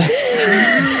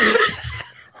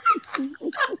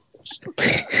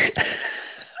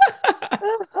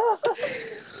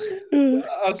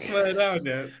 I swear down,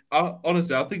 yeah.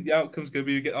 Honestly, I think the outcome's going to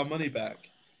be we get our money back.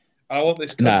 I want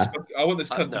this cunt, Nah. I want this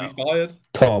cunt to be fired.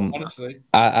 Tom, Honestly,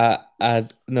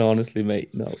 no, honestly, mate,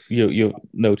 no, you,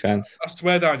 no chance. I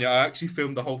swear down, yeah. I actually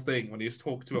filmed the whole thing when he was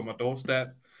talking to me on my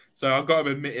doorstep. So I got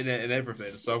him admitting it and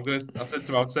everything. So I said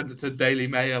to him, I'll send it to Daily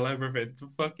Mail, everything to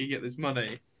fucking get this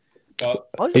money. But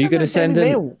Why Are you going to send Daily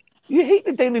in? Mail? You hate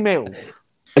the Daily Mail.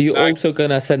 Are you also going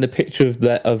to send a picture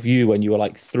of you when you were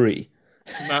like 3?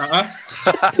 nah.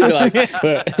 So you're like,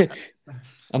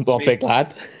 I'm not a big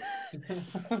lad.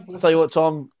 I'll tell you what,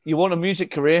 Tom. You want a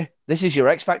music career? This is your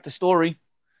X Factor story.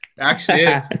 Actually,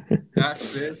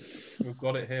 it. We've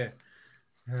got it here.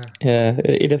 Yeah,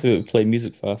 he'd have to play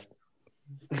music first.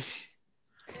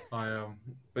 But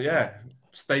yeah,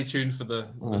 stay tuned for the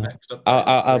next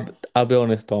update. I'll be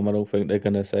honest, Tom. I don't think they're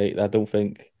gonna say. I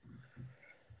think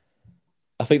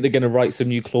they're gonna write some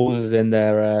new clauses in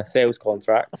their sales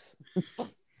contracts.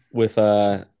 With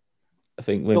I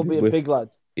think You'll be a with big lad.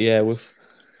 yeah with.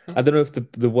 I don't know if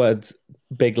the word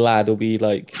 "big lad" will be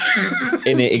like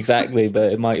in it exactly,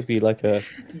 but it might be like a.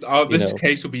 This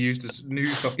case will be used as new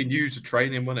fucking user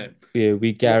training, won't it? Yeah,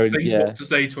 we guarantee. Things Yeah, what to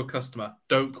say to a customer.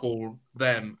 Don't call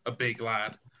them a big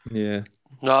lad. yeah.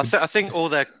 No, I think all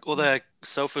their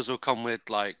sofas will come with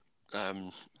like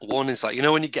warnings, like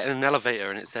when you get in an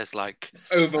elevator and it says like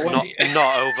Overweight.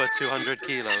 not over 200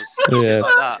 kilos, Yeah. shit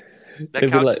like that. Their It'd be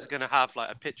couch like- is going to have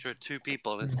like a picture of 2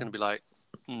 people, and it's going to be like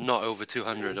not over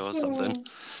 200 or something.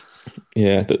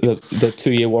 Yeah, the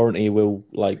 2-year warranty will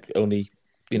like only,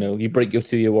 you break your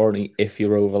 2-year warranty if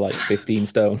you're over like 15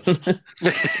 stone.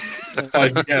 It's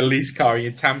like you get a lease car and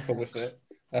you tamper with it.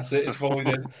 That's it. It's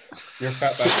voided. You're a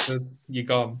fat bastard. You're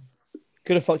gone.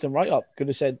 Could have fucked him right up. Could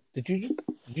have said, "Did you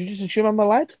just assume I'm a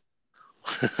lad?"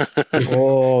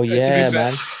 Oh To be yeah, fair,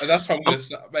 man. and that's what I'm going to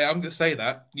say. Mate, I'm going to say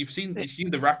that. You've seen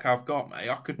the rack I've got, mate.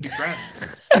 I could be grand.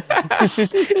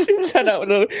 Just turn out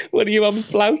one of your mum's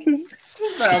blouses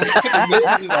Mate, I'm putting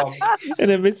messages on.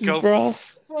 and a Mrs. Go Bra.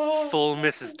 full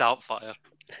Mrs. Doubtfire.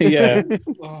 Yeah.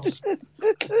 Oh.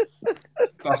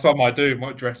 That's what I might do.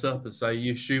 Might dress up and say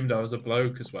you assumed I was a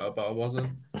bloke as well, but I wasn't.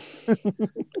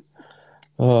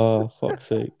 Oh, fuck's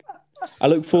sake. I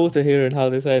look forward to hearing how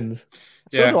this ends.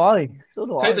 So do I. So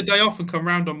do Take I. the day off and come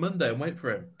round on Monday and wait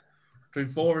for him.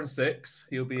 Between 4 and 6,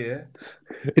 he'll be here.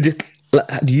 Just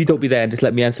you don't be there and just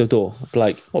let me answer the door. I'll be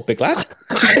like, what, big lad?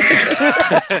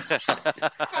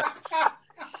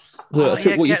 Look, I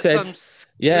took what you said.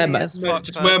 Yeah, man.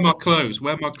 Just wear my clothes.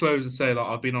 Wear my clothes and say like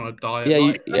I've been on a diet. Yeah,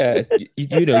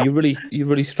 you know, you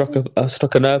really struck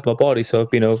a nerve in my body. So I've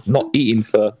been not eating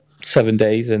for 7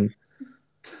 days and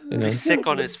He's sick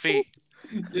on his feet.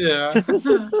 Yeah.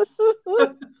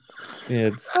 Yeah,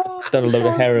 done a load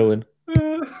of heroin.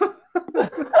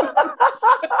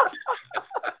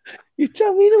 You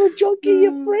tell me to a junkie,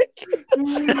 you prick.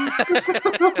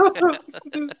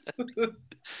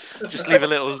 Just leave a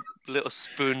little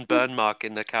spoon burn mark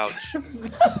in the couch.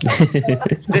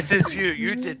 This is you.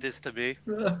 You did this to me.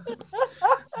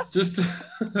 Just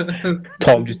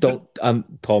Tom, just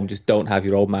don't have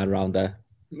your old man around there.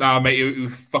 Nah, mate, you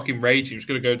fucking rage. He was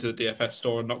going to go to the DFS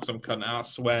store and knock some cunt out,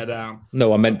 swear down.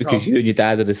 No, I meant because you and your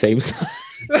dad are the same size.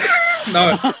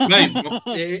 No,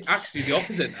 mate, actually the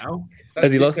opposite now.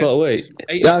 Has he lost a lot of weight?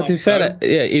 Yeah, to say that,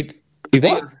 yeah, he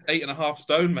what? 8.5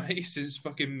 stone, mate, since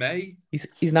fucking May.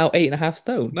 He's now 8.5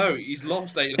 stone. No, he's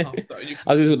lost 8.5 stone.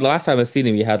 The last time I seen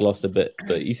him, he had lost a bit,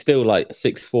 but he's still like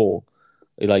 6'4".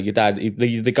 Like your dad,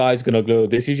 the guy's gonna go,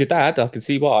 "This is your dad." I can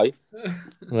see why.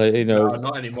 Like, No,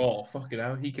 not anymore. Fucking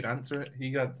hell, he can answer it. He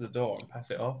can go to the door and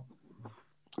pass it off.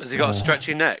 Has he got a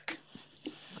stretchy neck?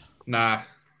 Nah,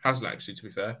 hasn't actually. To be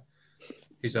fair,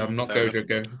 he's not Go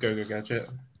Gadget.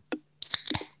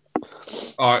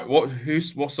 All right,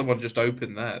 what's someone just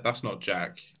opened there? That's not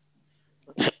Jack.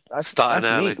 Starting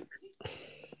early.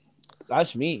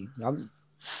 That's me. I'm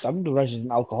the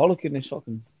resident alcoholic in this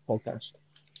fucking podcast.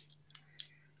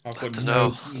 I've got don't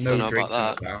know no about drinks in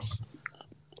that. this house.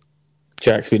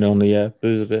 Jack's been on the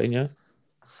booze a bit, yeah.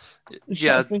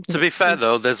 Yeah, to be fair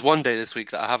though, there's one day this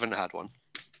week that I haven't had one.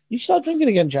 You start drinking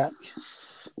again, Jack.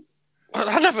 Well,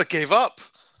 I never gave up.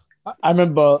 I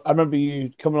remember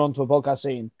you coming on to a podcast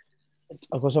saying,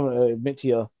 "I've got something to admit to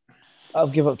you.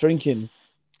 I've given up drinking."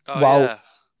 Oh,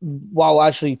 while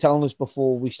actually telling us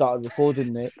before we started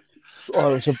recording it, there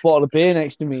was a bottle of beer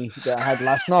next to me that I had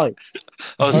last night.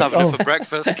 I was having it for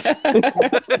breakfast.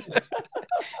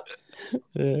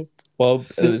 Yeah. Well,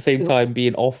 at the same time,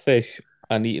 being off fish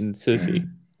and eating sushi.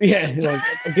 Yeah, like,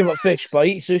 I give up fish, but I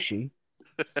eat sushi.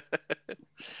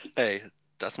 Hey,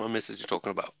 that's my missus you're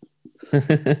talking about. I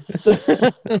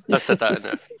said that in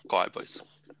there. Quiet, boys.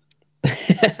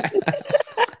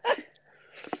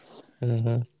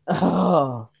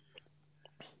 Oh.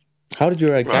 How did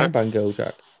your gangbang go,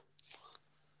 Jack?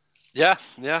 Yeah.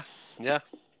 Nice.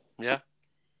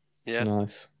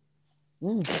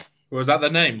 Was that the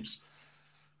names?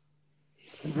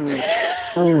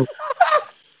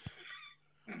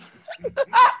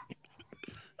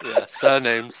 Yeah,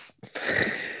 surnames.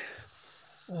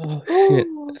 Oh shit.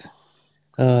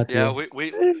 Oh, dear. Yeah,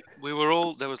 we were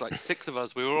all, there was like 6 of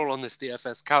us, we were all on this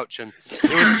DFS couch and it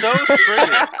was so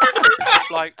springy.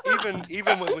 Like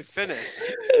even when we finished.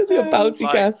 It's like a bouncy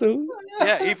castle.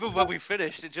 Yeah, even when we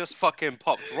finished, it just fucking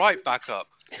popped right back up.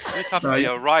 You'd have to be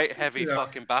a right heavy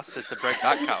fucking bastard to break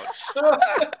that couch.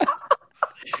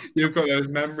 You've got those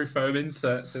memory foam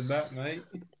inserts in that, mate.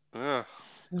 Yeah.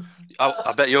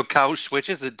 I bet your couch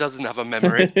switches, it doesn't have a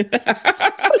memory.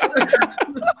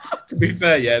 To be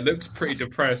fair, yeah, it looks pretty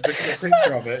depressed. Look at the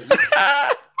picture of it.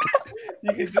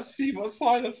 You can just see what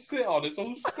side I sit on. It's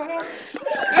all sad.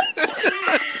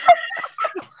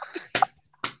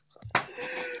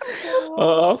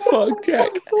 Oh, fuck, Jack.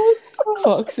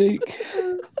 Fuck's sake.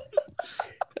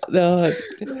 No.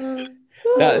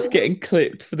 That's getting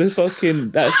clipped for the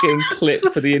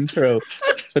intro.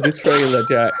 For the trailer,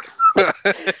 Jack.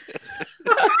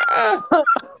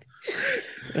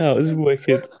 That was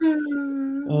wicked.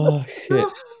 Oh, shit.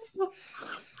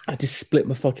 I just split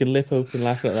my fucking lip open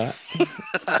laughing at that.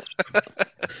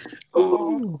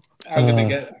 I'm gonna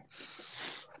get.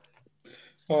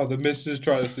 Oh, the missus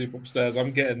trying to sleep upstairs.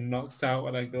 I'm getting knocked out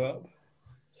when I go up.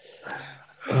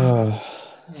 Oh,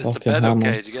 Is the bed hammer.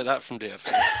 okay? Did you get that from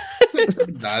DFS?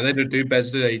 Nah, they don't do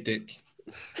beds, do they, Dick?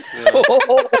 Yeah.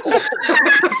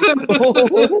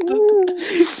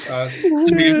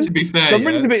 To be fair,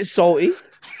 Someone's yeah. a bit salty.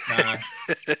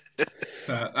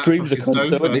 That Dreams are fucking cunts,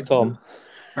 sofa. aren't they, Tom?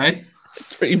 Hey?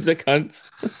 Dreams are cunts.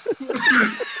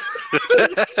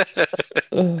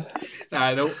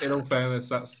 Nah, in all fairness,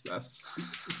 that's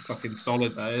fucking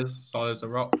solid. That is solid as a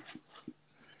rock.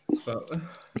 But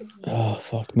Oh,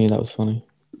 fuck me, that was funny.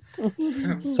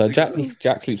 So Jack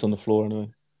sleeps on the floor anyway.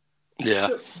 Yeah.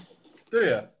 do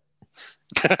you?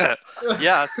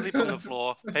 Yeah, I sleep on the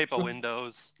floor, paper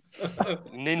windows,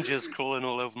 ninjas crawling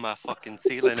all over my fucking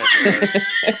ceiling everywhere.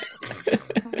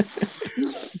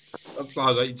 That's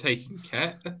sounds like you're taking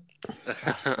Ket.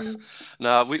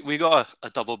 No, we got a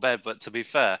double bed, but to be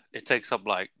fair, it takes up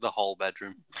like the whole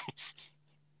bedroom.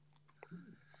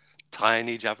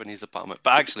 Tiny Japanese apartment,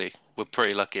 but actually, we're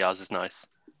pretty lucky. Ours is nice.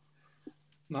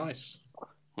 Nice.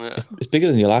 Yeah, It's bigger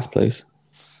than your last place.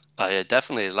 yeah,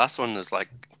 definitely. The last one was like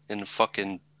in a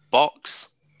fucking box.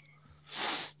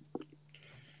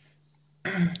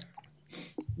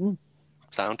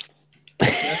 Sound.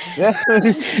 Yeah.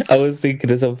 I was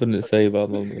thinking of something to say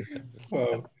about them. There's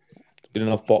Well, been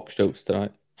enough box jokes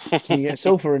tonight. Can you get a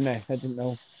sofa in there? I didn't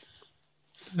know.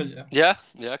 yeah.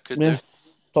 Yeah, could Yeah.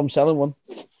 Tom selling one.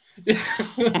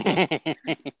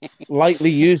 Lightly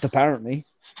used, apparently.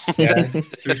 Yeah, to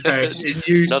be fair, it's in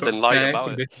use, Nothing but light fair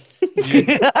about it.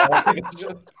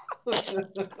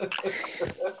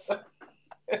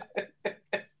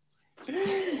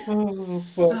 Oh,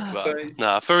 fuck's But, sake.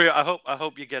 nah, for real, I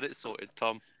hope you get it sorted,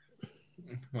 Tom.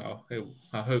 Well,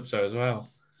 I hope so as well.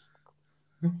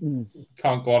 Mm.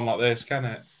 Can't go on like this, can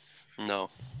it? No.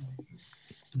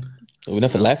 We've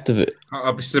nothing left of it.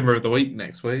 I'll be Simmer of the Week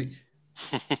next week.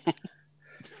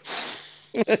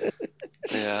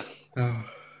 Yeah. Oh,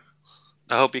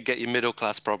 I hope you get your middle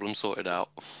class problem sorted out.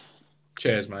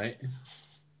 cheers, mate.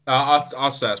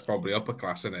 I'd say it's probably upper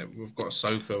class, isn't it? We've got a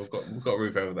sofa, we've got a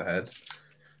roof over the head.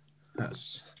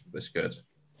 That's good.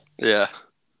 Yeah.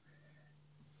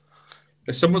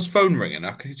 Is someone's phone ringing?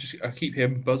 I keep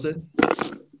hearing buzzing.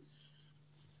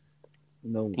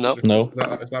 No. No. No.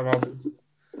 Is that Rob?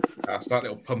 That's that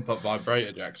little pump up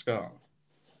vibrator Jack Scott.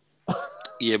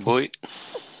 Yeah, boy.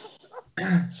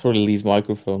 It's probably Lee's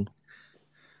microphone.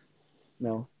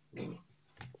 No.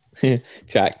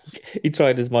 Jack, he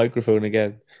tried his microphone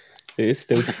again. It is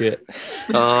still shit.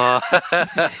 Ah.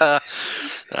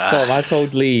 Tom, I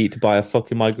told Lee to buy a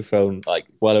fucking microphone like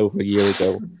well over a year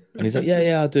ago. And he's like,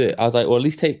 yeah, I'll do it. I was like, well, at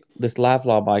least take this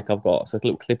Lavlar mic I've got. It's like a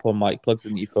little clip-on mic, plugs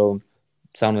into your phone.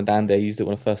 Sounding dandy. I used it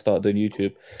when I first started doing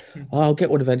YouTube. Oh, I'll get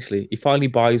one eventually. He finally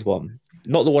buys one.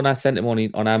 Not the one I sent him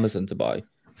on Amazon to buy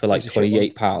for like It's a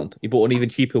shit £28. He bought an even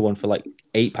cheaper one for like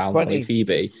 £8 on 20.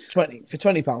 eBay. 20 for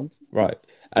 £20. Right.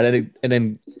 And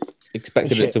then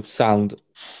expected it to sound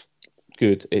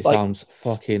good. It Like- sounds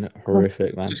fucking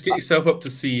horrific, man. Just get yourself up to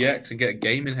CEX and get a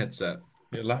gaming headset.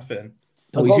 You're laughing.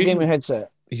 Oh, I've he's got a using- gaming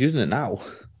headset. He's using it now.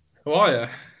 How are you?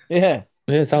 Yeah.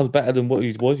 Yeah, it sounds better than what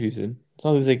he was using. It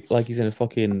sounds like he's in a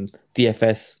fucking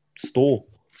DFS store.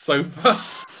 Sofa.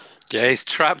 Yeah, he's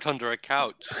trapped under a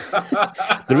couch.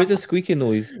 There is a squeaking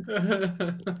noise.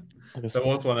 There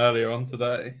was one earlier on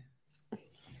today.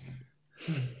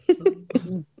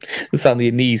 The sound of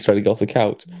your knees trying to get off the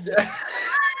couch.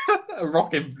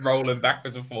 Rocking, rolling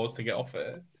backwards and forwards to get off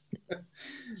it.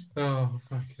 Oh,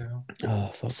 fuck hell. Oh,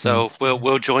 fuck. So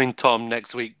we'll join Tom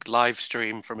next week live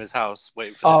stream from his house.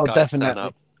 Wait for Oh, this guy to set definitely.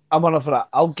 up. I'm on for that.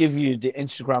 I'll give you the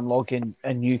Instagram login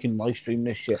and you can live stream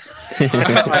this shit.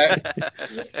 I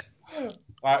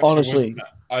actually Honestly, wouldn't.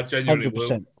 I genuinely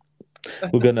 100%.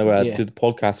 We're going to Yeah. do the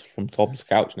podcast from Tom's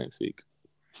couch next week.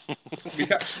 will.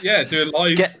 Yeah, do a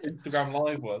live Get- Instagram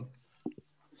live one.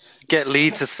 Get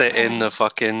Lee to sit in the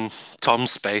fucking Tom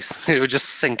space. It would just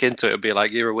sink into it. It'd be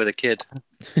like you were with a kid.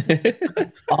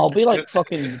 I'll be like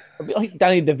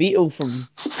Danny DeVito from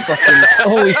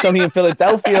fucking Always Sunny in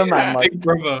Philadelphia, man. Like, Big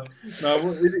Brother. No,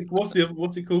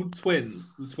 what's it called?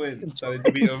 Twins. The twins. So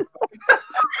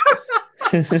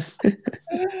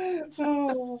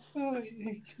oh,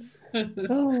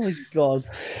 oh my god.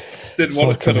 didn't want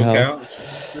to Fucking cuddle hell.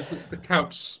 couch. The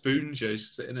couch spoons you.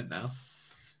 Just sitting in it now.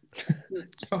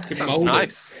 It's fucking Sounds molded.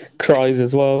 nice. Cries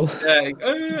as well. Yeah.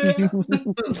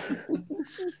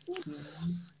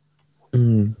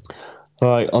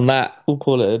 Right, on that, we'll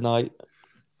call it a night.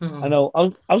 I know.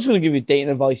 I was going to give you dating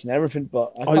advice and everything,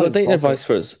 but I Oh, you got can't dating talk advice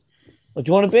for us? it. Oh, do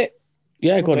you want a bit?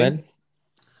 Yeah, go on Okay. then.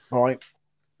 All right,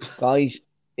 guys.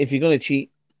 If you're going to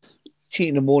cheat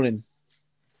in the morning,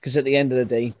 because at the end of the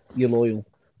day, you're loyal.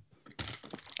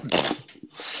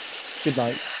 Good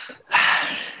night.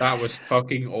 That was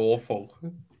fucking awful.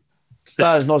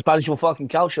 That is not as bad as your fucking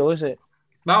couch show, is it?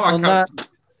 No, I On can't.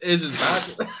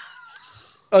 Isn't bad.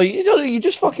 Oh, you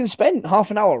just fucking spent half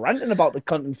an hour ranting about the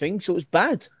cunt and thing, so it was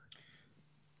bad.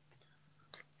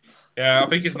 Yeah, I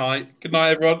think it's night. Good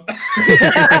night, everyone.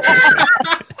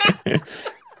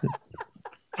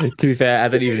 To be fair, I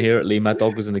didn't even hear it, Lee. My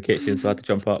dog was in the kitchen, so I had to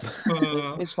jump up.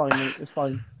 Do It's fine, mate. It's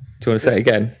fine. you want to say it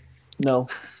again? No.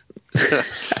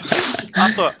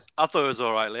 I thought it was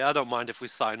all right, Lee. I don't mind if we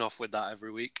sign off with that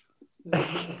every week. Is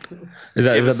Give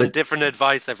us that some the... different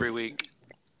advice every week.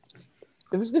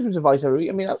 If it's different advice every week,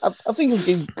 I mean, I think I've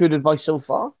given good advice so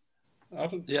far. I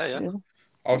Yeah.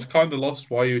 was kind of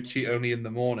lost why you would cheat only in the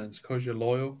mornings because you're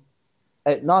loyal.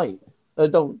 at night.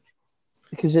 Don't,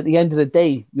 because at the end of the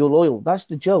day, you're loyal. That's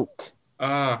the joke.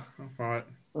 Ah, right.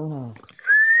 Oh.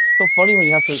 So funny when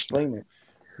you have to explain it.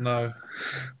 No.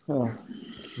 Oh.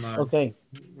 No. Okay.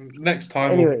 Next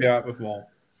time Anyway. we'll be out with more.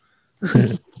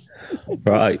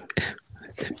 Right.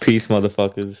 Peace,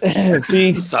 motherfuckers.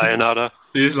 Peace. Sayonara.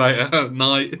 See you later.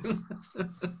 Night.